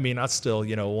me. I mean, I still,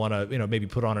 want to, maybe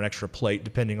put on an extra plate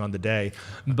depending on the day,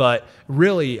 but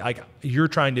really, like, you're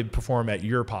trying to perform at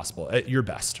your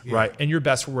best, right? And your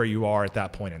best for where you are at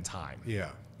that point in time.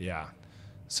 Yeah.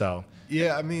 So.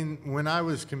 Yeah, I mean, when I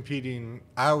was competing,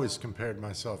 I always compared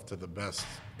myself to the best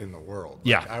in the world.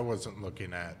 Yeah. I wasn't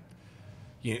looking at,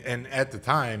 and at the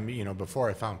time, before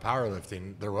I found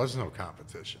powerlifting, there was no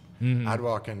competition. I'd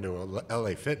walk into a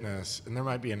LA Fitness, and there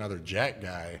might be another jack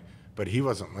guy, but he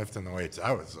wasn't lifting the weights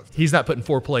I was lifting. He's not putting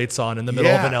 4 plates on in the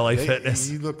middle of an LA Fitness.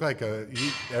 You look like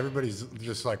everybody's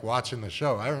just like watching the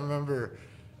show. I remember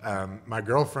my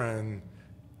girlfriends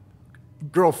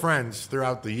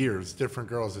throughout the years, different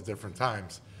girls at different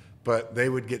times, but they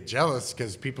would get jealous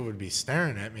because people would be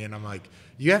staring at me, and I'm like,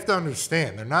 you have to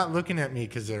understand, they're not looking at me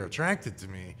because they're attracted to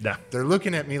me. No. They're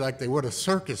looking at me like they would a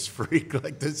circus freak.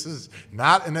 Like, this is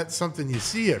not, and that's something you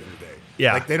see every day.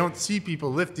 Yeah. Like, they don't see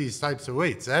people lift these types of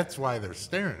weights. That's why they're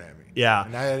staring at me. Yeah.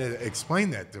 And I had to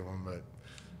explain that to them, but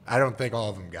I don't think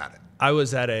all of them got it. I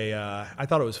was at I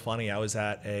thought it was funny. I was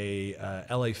at a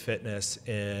LA Fitness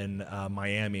in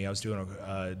Miami. I was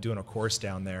doing a course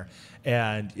down there,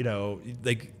 and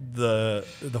like the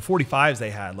 45s they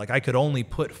had, like I could only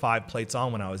put 5 plates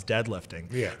on when I was deadlifting.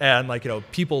 Yeah. And like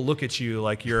people look at you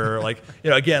like you're like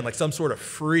again like some sort of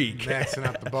freak. Maxing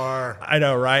out the bar. I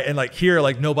know, right? And like here,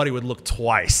 like nobody would look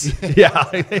twice.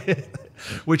 Yeah.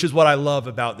 Which is what I love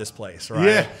about this place, right?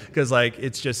 Yeah. Because like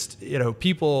it's just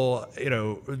people,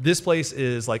 this place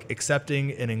is like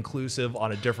accepting and inclusive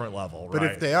on a different level, right? But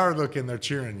if they are looking, they're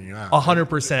cheering you on.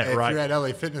 100%, right? If you're at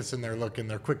LA Fitness and they're looking,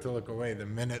 they're quick to look away the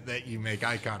minute that you make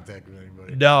eye contact with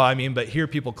anybody. No, I mean, but here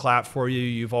people clap for you.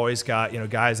 You've always got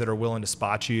guys that are willing to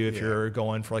spot you if you're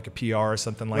going for like a PR or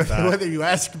something like that. Whether you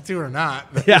ask them to or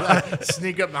not, they Yeah. like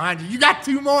sneak up behind you. You got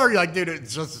 2 more. You're like, dude,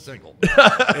 it's just a single.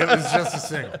 It was just a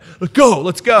single.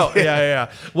 Let's go.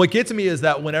 Yeah. What gets me is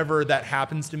that whenever that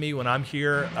happens to me, when I'm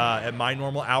here at my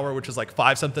normal hour, which is like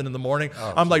 5 something in the morning,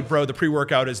 I'm like, bro, the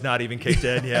pre-workout is not even kicked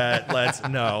in yet.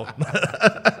 No.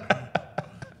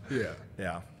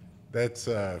 Yeah. That's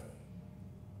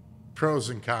pros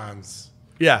and cons.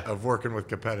 Yeah. Of working with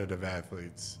competitive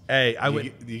athletes. Hey,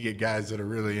 You get guys that are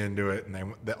really into it,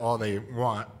 and all they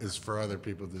want is for other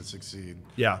people to succeed.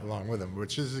 Yeah. Along with them,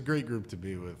 which is a great group to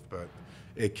be with, but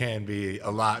it can be a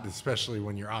lot, especially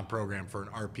when you're on program for an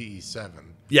RPE7.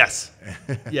 Yes.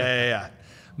 Yeah.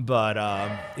 But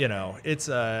it's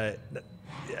I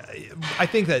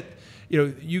think that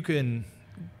you can.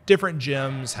 Different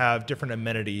gyms have different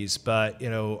amenities, but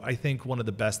I think one of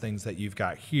the best things that you've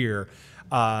got here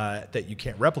that you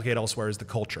can't replicate elsewhere is the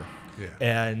culture. Yeah.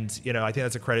 And I think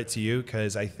that's a credit to you,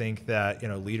 because I think that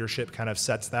leadership kind of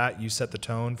sets that. You set the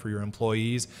tone for your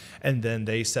employees, and then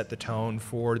they set the tone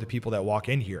for the people that walk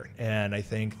in here. And I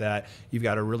think that you've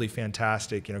got a really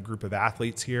fantastic group of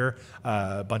athletes here,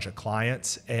 a bunch of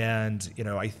clients, and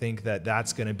I think that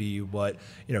that's going to be what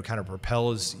kind of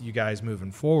propels you guys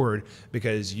moving forward,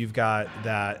 because you've got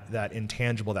that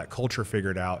intangible, that culture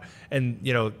figured out, and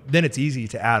then it's easy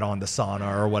to add on the sauna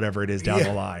or whatever it is down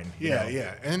the line.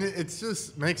 Yeah, and it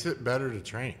just makes it better to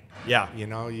train. Yeah.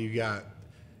 You got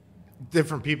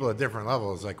different people at different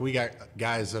levels. Like, we got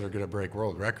guys that are going to break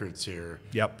world records here.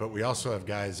 Yep. But we also have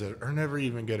guys that are never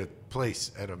even going to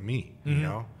place at a meet,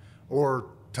 or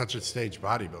touch a stage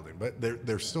bodybuilding, but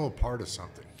they're still a part of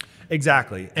something.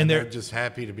 Exactly. And they're just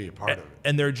happy to be a part of it.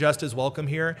 And they're just as welcome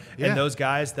here. Yeah. And those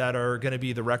guys that are going to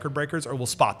be the record breakers, or we'll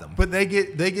spot them. But they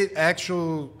get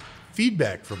actual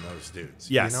feedback from those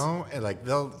dudes. Yes. You know? And like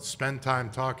they'll spend time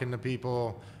talking to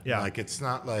people. Yeah. Like it's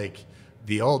not like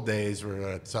the old days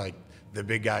where it's like the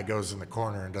big guy goes in the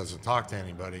corner and doesn't talk to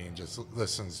anybody and just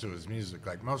listens to his music.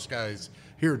 Like most guys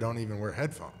here don't even wear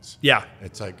headphones. Yeah.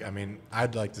 It's like, I mean,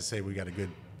 I'd like to say we got a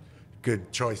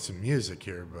good choice in music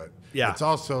here, but Yeah. it's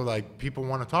also like people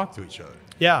want to talk to each other.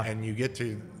 Yeah. And you get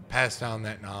to pass down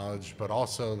that knowledge, but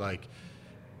also like,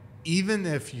 even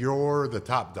if you're the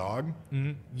top dog,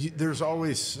 there's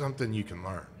always something you can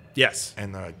learn. Yes.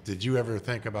 And like, did you ever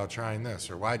think about trying this,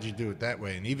 or why'd you do it that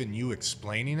way? And even you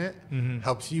explaining it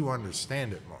helps you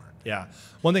understand it more. Yeah.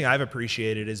 One thing I've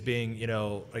appreciated is being,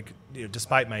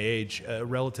 despite my age, a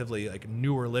relatively like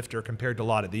newer lifter compared to a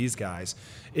lot of these guys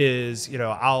is,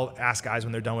 I'll ask guys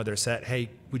when they're done with their set, hey,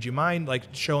 would you mind like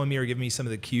showing me or giving me some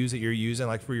of the cues that you're using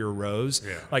like for your rows?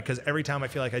 Yeah. Like, cause every time I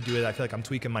feel like I do it, I feel like I'm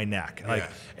tweaking my neck. Like,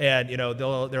 Yeah. and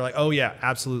they're like, oh yeah,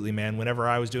 absolutely, man. Whenever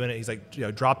I was doing it, he's like,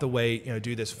 drop the weight,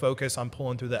 do this focus on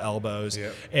pulling through the elbows.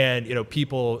 Yep. And,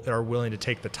 people are willing to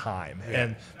take the time. Yeah.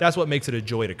 And that's what makes it a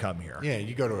joy to come here. Yeah.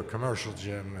 You go to a commercial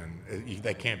gym and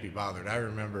they can't be bothered. I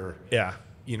remember, Yeah.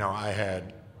 I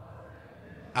had,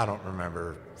 I don't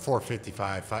remember,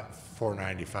 455,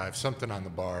 495, something on the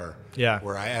bar. Yeah.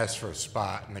 Where I asked for a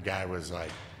spot and the guy was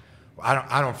like,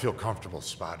 I don't feel comfortable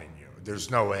spotting you.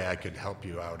 There's no way I could help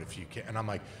you out if you can. And I'm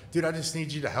like, dude, I just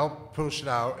need you to help push it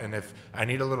out. And if I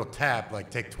need a little tap, like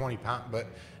take 20 pounds. But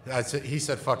he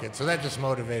said, fuck it. So that just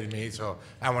motivated me. So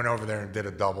I went over there and did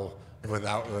a double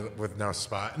with no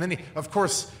spot. And then of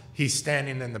course, he's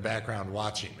standing in the background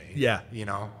watching me. Yeah.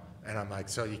 And I'm like,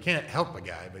 so you can't help a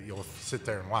guy, but you'll sit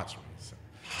there and watch me. So,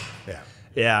 yeah.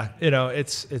 Yeah,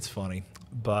 it's funny,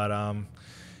 but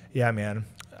yeah, man,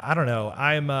 I don't know.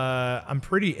 I'm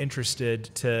pretty interested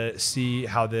to see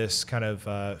how this kind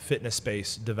of fitness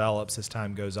space develops as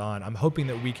time goes on. I'm hoping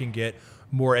that we can get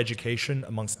more education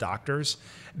amongst doctors,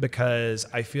 because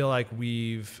I feel like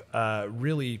we've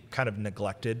really kind of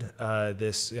neglected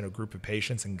this group of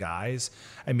patients and guys.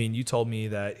 I mean, you told me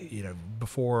that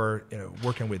before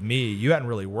working with me, you hadn't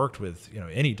really worked with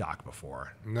any doc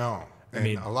before. No.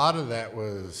 And a lot of that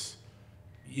was,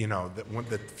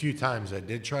 the few times I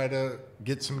did try to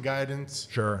get some guidance.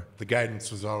 Sure. The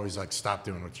guidance was always like, stop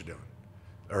doing what you're doing.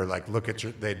 Or like,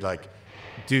 they'd like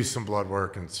do some blood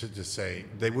work and just say,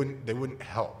 they wouldn't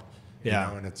help.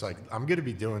 Yeah. And it's like, I'm going to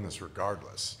be doing this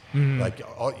regardless. Mm-hmm. Like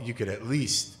you could at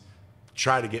least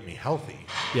try to get me healthy.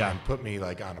 Yeah. And put me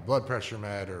like on a blood pressure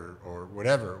med or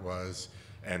whatever it was.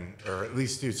 Or at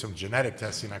least do some genetic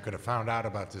testing. I could have found out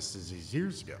about this disease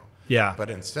years ago. Yeah. But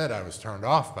instead, I was turned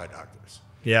off by doctors.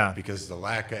 Yeah. Because the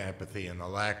lack of empathy and the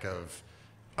lack of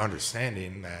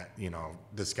understanding that,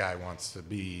 this guy wants to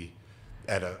be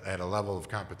at a level of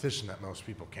competition that most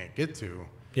people can't get to.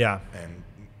 Yeah. And,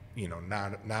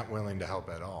 not willing to help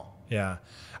at all. Yeah.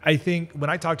 I think when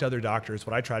I talk to other doctors,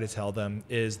 what I try to tell them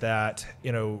is that,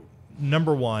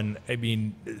 number one, I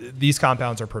mean, these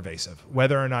compounds are pervasive,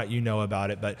 whether or not you know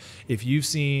about it. But if you've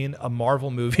seen a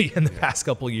Marvel movie in the past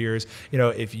couple of years,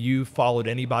 if you followed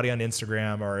anybody on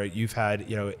Instagram or you've had,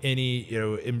 any,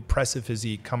 impressive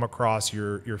physique come across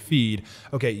your feed,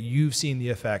 okay, you've seen the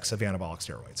effects of anabolic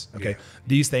steroids. Okay. Yeah.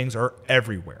 These things are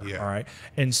everywhere. Yeah. All right.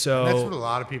 And so And that's what a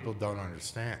lot of people don't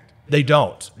understand. They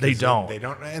don't. They don't. They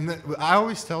don't. And I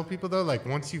always tell people though, like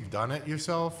once you've done it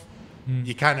yourself,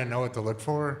 you kind of know what to look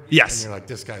for. Yes. And you're like,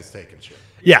 this guy's taking shit.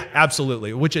 Yeah,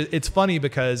 absolutely. Which it's funny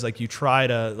because like you try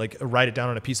to like write it down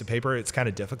on a piece of paper, it's kind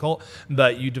of difficult,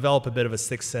 but you develop a bit of a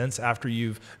sixth sense after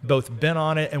you've both been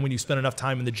on it and when you spend enough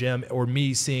time in the gym, or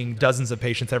me seeing dozens of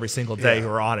patients every single day who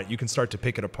are on it, you can start to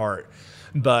pick it apart.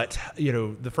 But,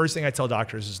 the first thing I tell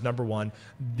doctors is, number one,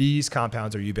 these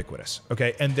compounds are ubiquitous,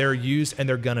 okay? And they're used and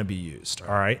they're gonna be used,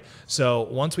 all right? So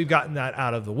once we've gotten that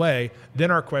out of the way, then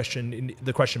the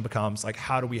question becomes like,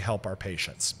 how do we help our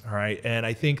patients, all right? And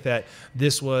I think that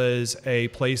this was a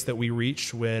place that we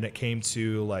reached when it came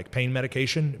to like pain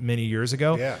medication many years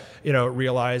ago. Yeah.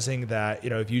 Realizing that,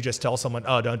 if you just tell someone,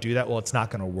 oh, don't do that, well, it's not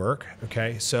gonna work,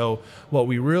 okay? So what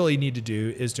we really need to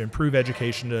do is to improve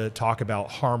education to talk about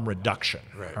harm reduction.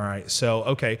 Right. All right. So,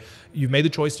 okay, you've made the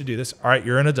choice to do this. All right,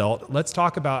 you're an adult. Let's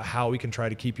talk about how we can try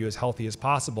to keep you as healthy as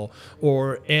possible.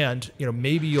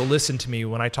 Maybe you'll listen to me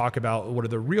when I talk about what are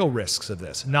the real risks of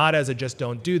this. Not as a just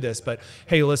don't do this, but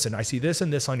hey, listen, I see this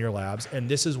and this on your labs, and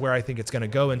this is where I think it's going to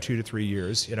go in 2 to 3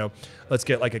 years. Let's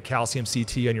get like a calcium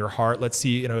CT on your heart. Let's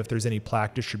see, if there's any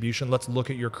plaque distribution. Let's look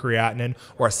at your creatinine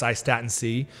or a cystatin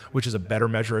C, which is a better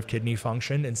measure of kidney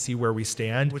function, and see where we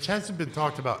stand. Which hasn't been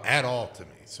talked about at all to me.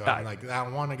 So I'm like, I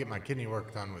want to get my kidney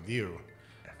work done with you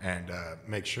and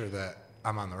make sure that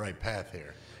I'm on the right path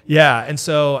here. Yeah, and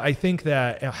so I think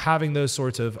that having those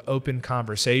sorts of open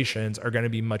conversations are going to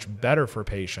be much better for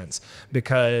patients,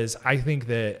 because I think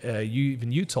that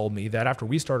you told me that after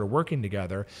we started working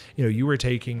together, you were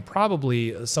taking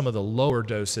probably some of the lower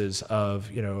doses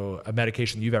of a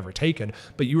medication you've ever taken,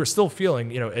 but you were still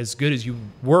feeling as good as you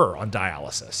were on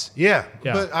dialysis. Yeah,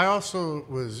 but I also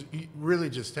was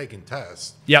really just taking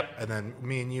tests. Yep. And then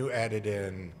me and you added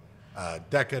in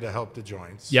DECA to help the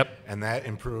joints. Yep. And that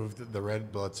improved the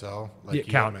red blood cell, like you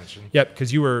count. mentioned. Yep,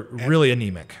 because you were really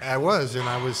anemic. I was, and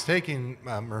I was taking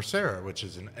Mircera, which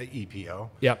is an EPO.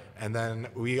 Yep. And then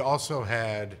we also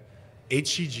had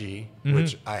HCG,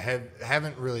 which I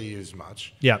haven't really used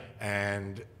much. Yep.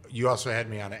 And you also had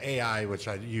me on an AI, which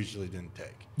I usually didn't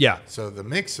take. Yeah. So the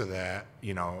mix of that,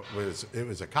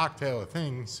 was a cocktail of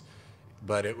things,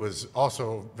 but it was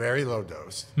also very low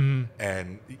dose,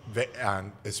 and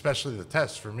especially the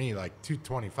test for me, like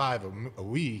 225 a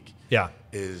week. Yeah.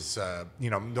 Is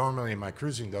normally my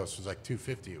cruising dose was like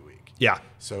 250 a week. Yeah.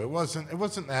 So it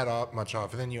wasn't that much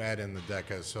off. And then you add in the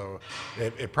DECA, so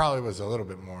it probably was a little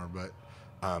bit more. But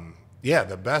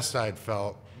the best I'd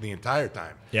felt the entire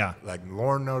time. Yeah. Like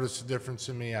Lauren noticed a difference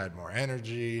in me. I had more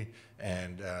energy,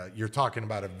 and you're talking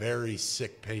about a very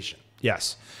sick patient.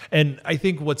 Yes. And I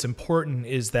think what's important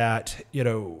is that,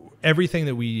 everything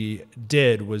that we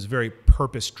did was very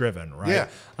purpose driven, right?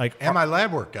 Yeah. And my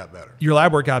lab work got better. Your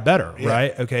lab work got better,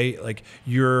 right? Okay. Like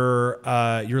your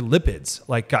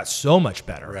lipids got so much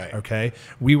better. Right. Okay.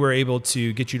 We were able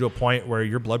to get you to a point where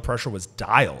your blood pressure was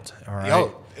dialed. All right.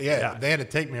 Oh, yeah. They had to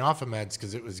take me off of meds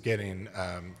because it was getting,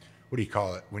 what do you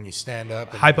call it when you stand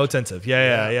up? Hypotensive.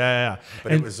 Yeah.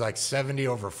 But it was like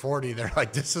 70/40. They're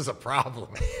like, this is a problem.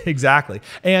 Exactly.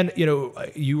 And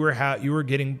you were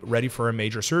getting ready for a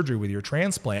major surgery with your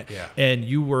transplant, and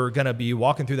you were going to be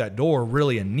walking through that door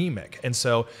really anemic. And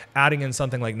so adding in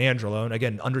something like nandrolone,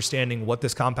 again, understanding what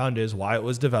this compound is, why it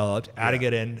was developed, adding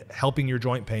it in, helping your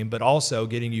joint pain, but also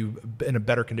getting you in a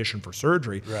better condition for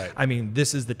surgery. Right. I mean,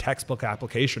 this is the textbook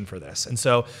application for this. And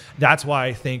so that's why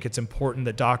I think it's important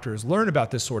that doctors learn about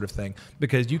this sort of thing,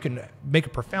 because you can make a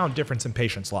profound difference in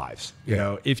patients' lives,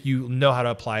 if you know how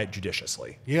to apply it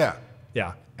judiciously. Yeah.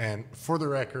 Yeah. And for the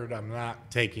record, I'm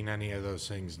not taking any of those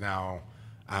things now.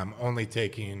 I'm only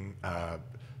taking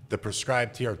the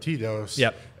prescribed TRT dose.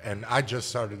 Yep. And I just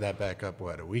started that back up,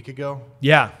 a week ago?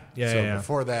 Yeah. So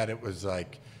before that, it was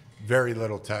like very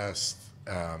little test.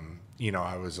 I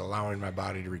was allowing my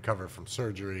body to recover from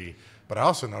surgery. But I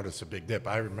also noticed a big dip.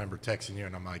 I remember texting you,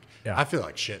 and I'm like, I feel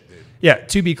like shit, dude. Yeah,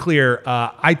 to be clear,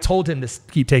 I told him to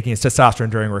keep taking his testosterone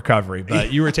during recovery,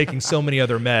 but you were taking so many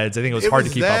other meds. I think it was hard to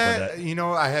keep up with it.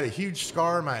 I had a huge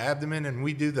scar in my abdomen, and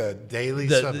we do the daily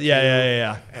stuff.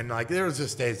 Yeah. And like there was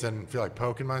just days I didn't feel like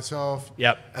poking myself.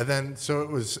 Yep. And then so it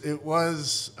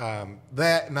was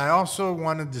that, and I also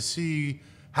wanted to see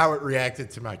how it reacted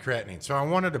to my creatinine. So I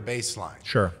wanted a baseline.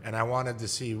 Sure. And I wanted to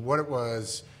see what it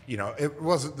was. It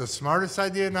wasn't the smartest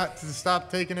idea not to stop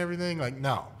taking everything. Like,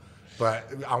 no. But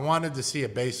I wanted to see a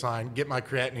baseline, get my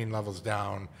creatinine levels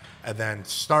down, and then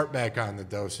start back on the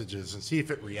dosages and see if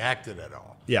it reacted at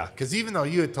all. Yeah. Because even though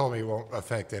you had told me it won't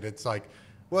affect it, it's like,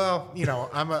 well,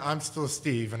 I'm still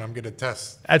Steve, and I'm going to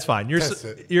test. That's fine. You're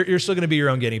still going to be your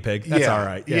own guinea pig. That's all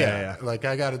right. Yeah. Like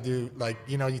I got to do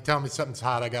you tell me something's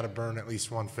hot, I got to burn at least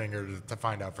one finger to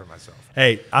find out for myself.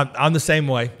 Hey, I'm the same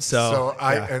way. So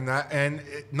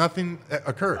nothing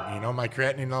occurred. My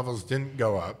creatinine levels didn't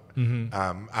go up.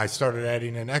 Mm-hmm. I started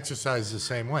adding in exercise the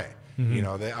same way.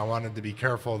 Mm-hmm. I wanted to be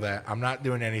careful that I'm not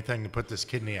doing anything to put this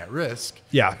kidney at risk.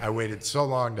 Yeah. I waited so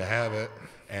long to have it.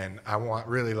 And I want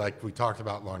really, like we talked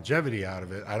about, longevity out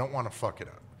of it. I don't want to fuck it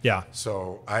up. Yeah.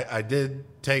 So I did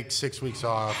take 6 weeks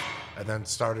off and then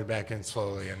started back in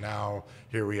slowly. And now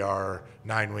here we are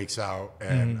 9 weeks out,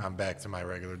 and I'm back to my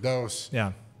regular dose.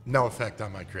 Yeah. No effect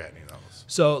on my creatinine levels.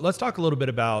 So let's talk a little bit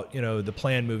about, the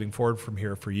plan moving forward from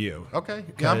here for you. Okay.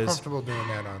 Yeah, I'm comfortable doing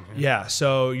that on here. Yeah.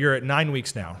 So you're at 9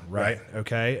 weeks now, right?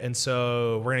 Okay. And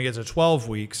so we're going to get to 12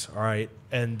 weeks. All right.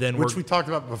 And then Which we talked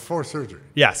about before surgery.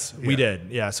 Yes, we did.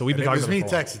 Yeah. So we've been talking about it. It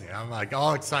was me texting you. I'm like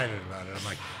all excited about it. I'm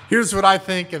like, here's what I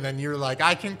think. And then you're like,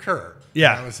 I concur.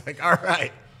 Yeah. And I was like, all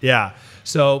right. Yeah.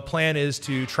 So plan is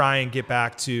to try and get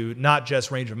back to not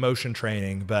just range of motion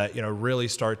training, but, really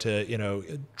start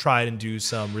to, try and do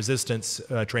some resistance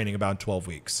training about 12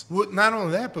 weeks. Well, not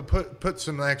only that, but put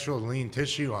some actual lean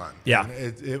tissue on. Yeah.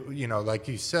 And like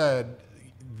you said,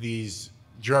 these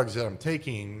drugs that I'm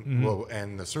taking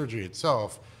and the surgery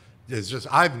itself is just,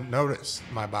 I've noticed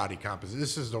my body composition.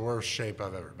 This is the worst shape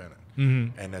I've ever been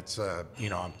in. And it's,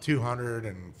 I'm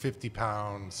 250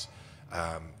 pounds.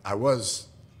 I was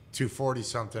 240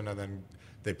 something, and then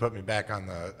they put me back on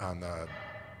the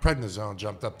prednisone,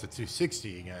 jumped up to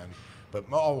 260 again, but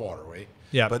all water weight.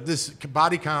 Yeah. But this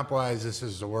body comp wise, this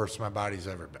is the worst my body's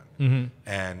ever been.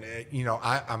 And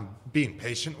I'm being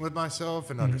patient with myself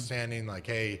and understanding like,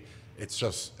 hey, it's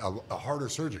just a harder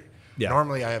surgery. Yeah.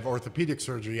 Normally, I have orthopedic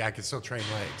surgery. I can still train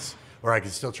legs, or I can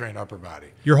still train upper body.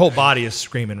 Your whole body is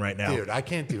screaming right now. Dude, I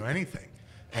can't do anything.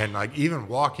 And like even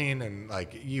walking, and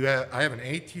like I have an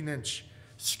 18-inch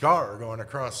scar going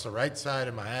across the right side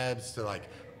of my abs to like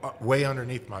way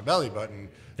underneath my belly button.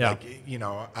 Yeah. Like,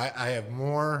 I have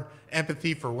more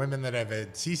empathy for women that have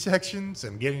had C-sections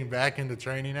and getting back into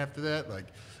training after that. Like,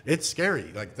 it's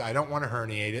scary. Like, I don't want to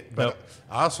herniate it, but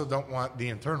I also don't want the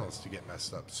internals to get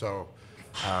messed up. So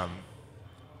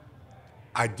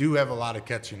I do have a lot of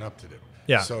catching up to do.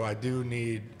 Yeah. So I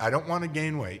don't want to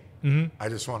gain weight. I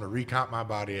just want to recomp my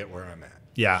body at where I'm at.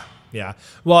 Yeah. Yeah.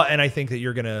 Well, and I think that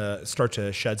you're going to start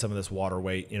to shed some of this water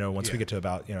weight, once we get to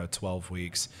about, 12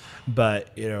 weeks.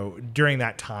 But, during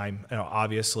that time,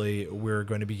 obviously we're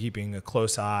going to be keeping a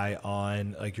close eye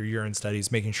on like your urine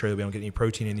studies, making sure that we don't get any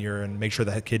protein in the urine, make sure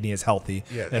the kidney is healthy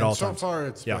at all so times. So far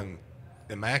it's been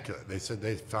immaculate. They said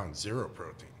they found zero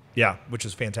protein. Yeah, which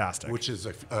is fantastic. Which is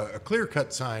a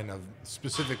clear-cut sign of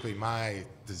specifically my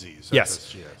disease, yes.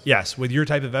 FSGS. Yes, with your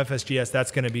type of FSGS,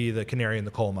 that's going to be the canary in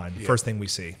the coal mine, first thing we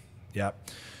see. Yep.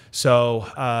 So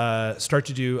start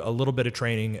to do a little bit of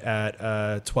training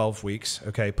at 12 weeks,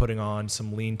 okay, putting on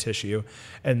some lean tissue.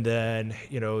 And then,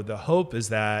 the hope is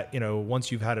that,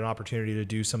 once you've had an opportunity to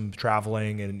do some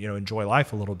traveling and, enjoy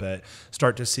life a little bit,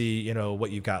 start to see,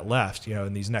 what you've got left,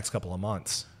 in these next couple of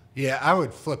months. Yeah, I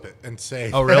would flip it and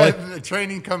say, oh, really? The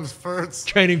training comes first.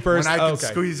 Training first. When I can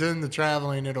squeeze in the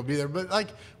traveling, it'll be there. But like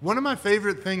one of my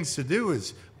favorite things to do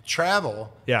is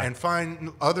travel and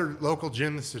find other local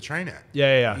gyms to train at.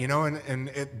 Yeah. And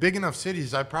at big enough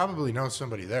cities, I probably know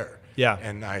somebody there. Yeah.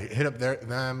 And I hit up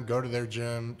them, go to their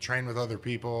gym, train with other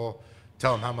people,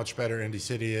 tell them how much better Indy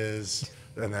City is,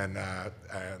 and then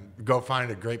go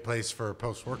find a great place for a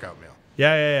post-workout meal.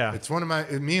 Yeah. It's one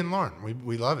of me and Lauren,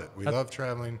 we love it. We love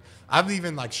traveling. I've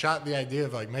even like shot the idea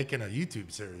of like making a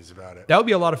YouTube series about it. That would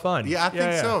be a lot of fun. Yeah, I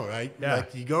think so. Right? Yeah.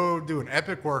 Like you go do an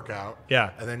epic workout.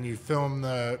 Yeah. And then you film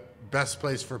the best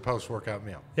place for a post-workout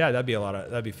meal. Yeah, that'd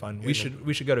be fun. We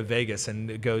should go to Vegas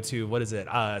and go to, what is it?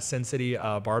 Sin City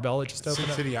Barbell. It just opened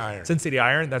up. Sin City Iron. Sin City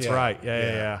Iron. That's right.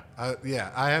 Yeah.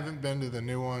 I haven't been to the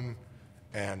new one,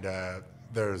 and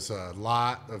there's a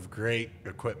lot of great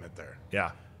equipment there.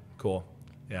 Yeah. Cool.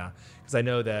 Yeah, because I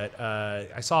know that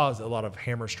I saw a lot of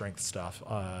hammer strength stuff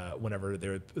whenever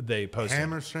they posted.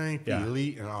 Hammer strength,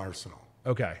 Elite, and Arsenal.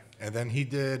 Okay. And then he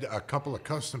did a couple of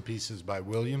custom pieces by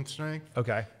William Strength.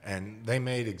 Okay. And they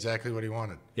made exactly what he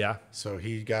wanted. Yeah. So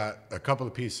he got a couple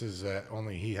of pieces that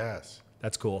only he has.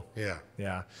 That's cool. Yeah.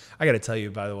 Yeah. I got to tell you,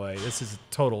 by the way, this is a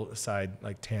total side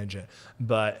tangent,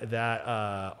 but that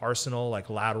Arsenal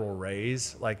lateral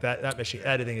raise, that machine,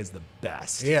 that thing is the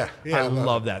best. Yeah. I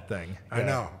love that thing. I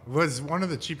know. It was one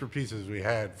of the cheaper pieces we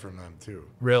had from them too.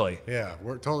 Really? Yeah.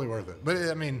 Totally worth it. But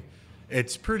I mean,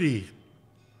 it's pretty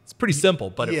simple,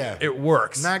 but it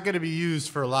works. Not going to be used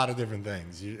for a lot of different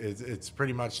things. It's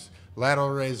pretty much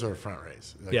lateral raise or front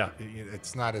raise.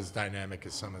 It's not as dynamic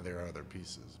as some of their other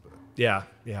pieces, but yeah.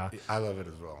 I love it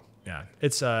as well. Yeah,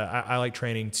 it's I like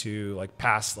training to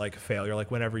pass failure,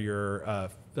 whenever your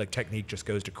technique just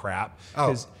goes to crap,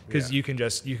 because you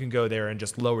can go there and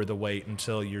just lower the weight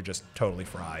until you're just totally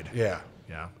fried. Yeah.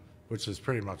 Which is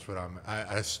pretty much what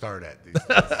I start at these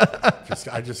days.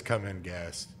 I just come in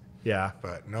gassed. Yeah.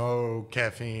 But no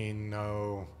caffeine,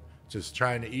 just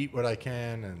trying to eat what I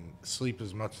can and sleep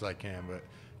as much as I can, but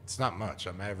it's not much.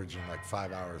 I'm averaging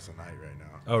 5 hours a night right now.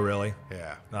 Oh, really?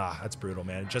 Yeah. That's brutal,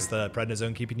 man. Just the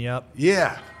prednisone keeping you up?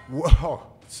 Yeah. Whoa.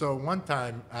 So one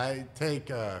time I take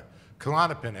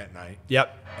Klonopin at night.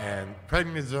 Yep. And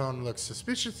prednisone looks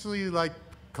suspiciously like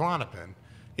Klonopin.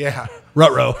 Yeah.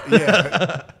 Ruh-roh.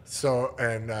 Yeah. So,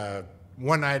 and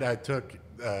one night I took,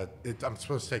 I'm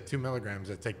supposed to take 2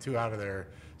 milligrams. I take 2 out of there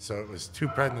So it was 2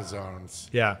 prednisones.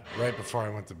 Yeah. Right before I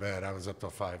went to bed. I was up till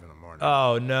 5 in the morning.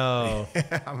 Oh no.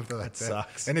 I'm like that.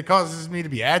 Sucks. And it causes me to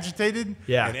be agitated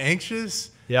Yeah. and anxious.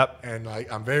 Yep. And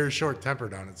like I'm very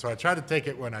short-tempered on it. So I try to take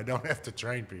it when I don't have to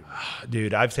train people.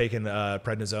 Dude, I've taken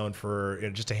prednisone for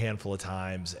just a handful of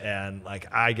times, and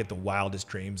like I get the wildest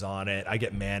dreams on it. I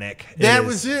get manic. That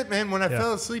was it, man. When I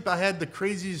fell asleep, I had the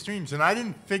craziest dreams, and I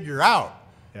didn't figure out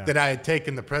that I had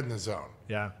taken the prednisone.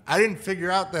 Yeah. I didn't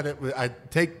figure out that I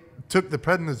took the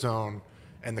prednisone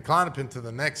and the Klonopin to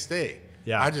the next day.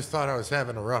 Yeah. I just thought I was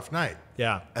having a rough night.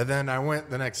 Yeah. And then I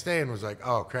went the next day and was like,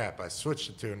 oh crap! I switched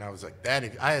it to, and I was like,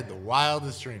 I had the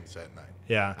wildest dreams that night.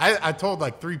 Yeah. I told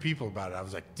like 3 people about it. I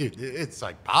was like, dude, it's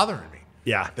like bothering me.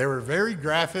 Yeah. They were very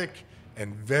graphic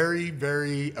and very,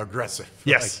 very aggressive.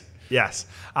 Yes. Yes.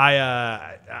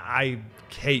 I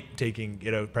hate taking,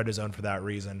 prednisone for that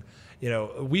reason.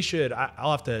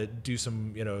 I'll have to do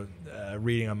some,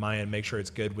 reading on my end, make sure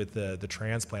it's good with the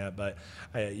transplant, but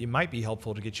it might be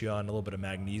helpful to get you on a little bit of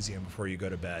magnesium before you go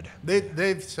to bed.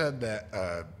 They've said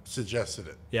that, suggested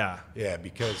it. Yeah. Yeah,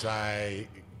 because I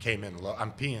came in low.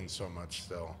 I'm peeing so much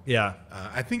still. Yeah.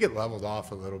 I think it leveled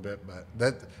off a little bit,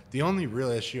 but the only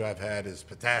real issue I've had is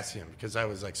potassium, because I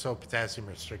was like so potassium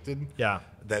restricted. Yeah.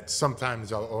 That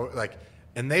sometimes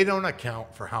and they don't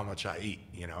account for how much I eat,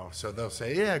 So they'll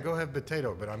say, yeah, go have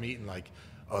potato, but I'm eating like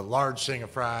a large thing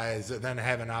of fries, and then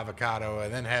having avocado,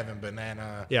 and then having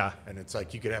banana. Yeah. And it's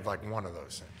like you could have like one of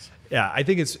those things. Yeah, I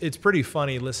think it's pretty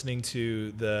funny listening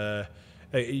to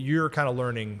you're kind of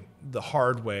learning the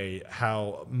hard way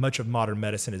how much of modern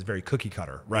medicine is very cookie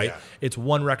cutter, right? Yeah. It's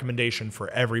one recommendation for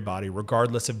everybody,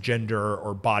 regardless of gender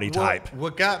or body type.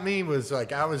 What got me was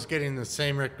like I was getting the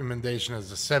same recommendation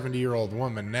as a 70-year-old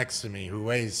woman next to me who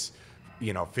weighs,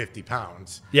 50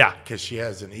 pounds. Yeah. Because she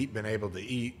hasn't been able to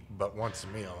eat but once a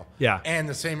meal. Yeah. And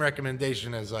the same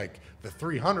recommendation as like the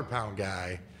 300-pound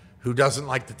guy who doesn't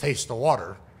like the taste of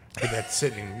water. That's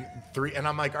sitting 3, and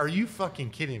I'm like, are you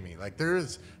fucking kidding me? Like, there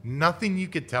is nothing you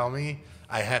could tell me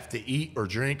I have to eat or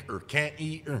drink or can't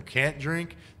eat or can't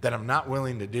drink that I'm not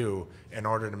willing to do in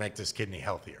order to make this kidney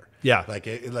healthier. Yeah. Like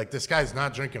this guy's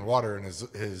not drinking water, and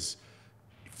his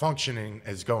functioning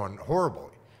is going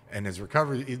horribly, and his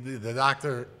recovery. The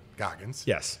doctor Goggins.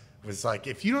 Yes. Was like,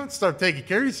 if you don't start taking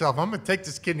care of yourself, I'm gonna take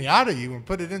this kidney out of you and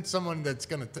put it in someone that's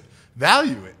gonna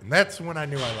value it, and that's when I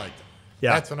knew I liked it.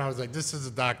 Yeah. That's when I was like, this is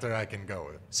a doctor I can go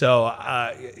with. So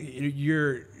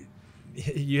you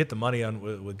hit the money on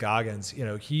with Goggins.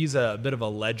 He's a bit of a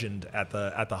legend at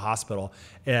the hospital,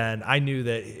 and I knew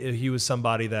that he was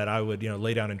somebody that I would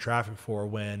lay down in traffic for.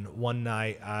 When one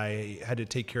night I had to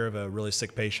take care of a really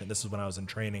sick patient. This is when I was in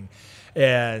training,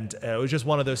 and it was just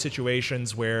one of those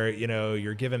situations where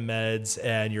you're given meds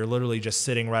and you're literally just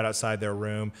sitting right outside their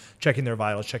room, checking their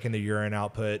vitals, checking their urine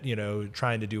output,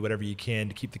 trying to do whatever you can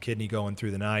to keep the kidney going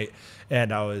through the night.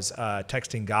 And I was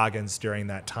texting Goggins during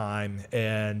that time,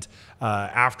 and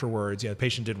afterwards, the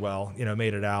patient did well,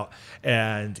 made it out,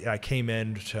 and I came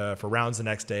in for rounds the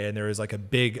next day, and there was like a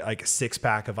big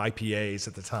 6-pack of IPAs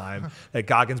at the time that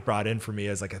Goggins brought in for me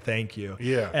as like a thank you.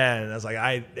 Yeah. And I was like,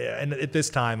 and at this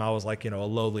time I was like, a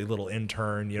lowly little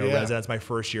intern, resident. That's my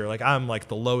first year. Like I'm like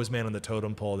the lowest man on the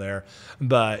totem pole there,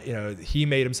 but he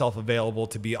made himself available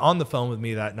to be on the phone with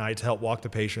me that night to help walk the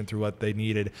patient through what they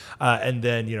needed, and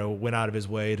then went out of his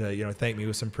way to thank me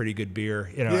with some pretty good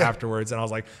beer, afterwards. And I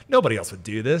was like, nobody else would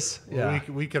do this. Well,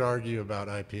 we could argue about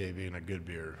IPA being a good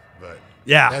beer, but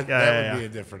that would be a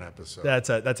different episode.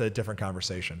 That's a different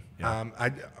conversation. Yeah.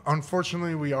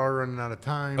 Unfortunately, we are running out of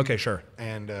time. Okay, sure.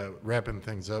 And wrapping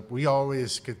things up, we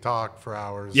always could talk for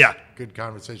hours. Yeah. Good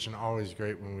conversation. Always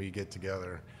great when we get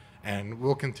together. And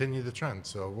we'll continue the trend.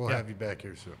 So we'll have you back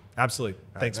here soon. Absolutely.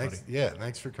 Thanks, buddy. Yeah,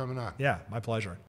 thanks for coming on. Yeah, my pleasure.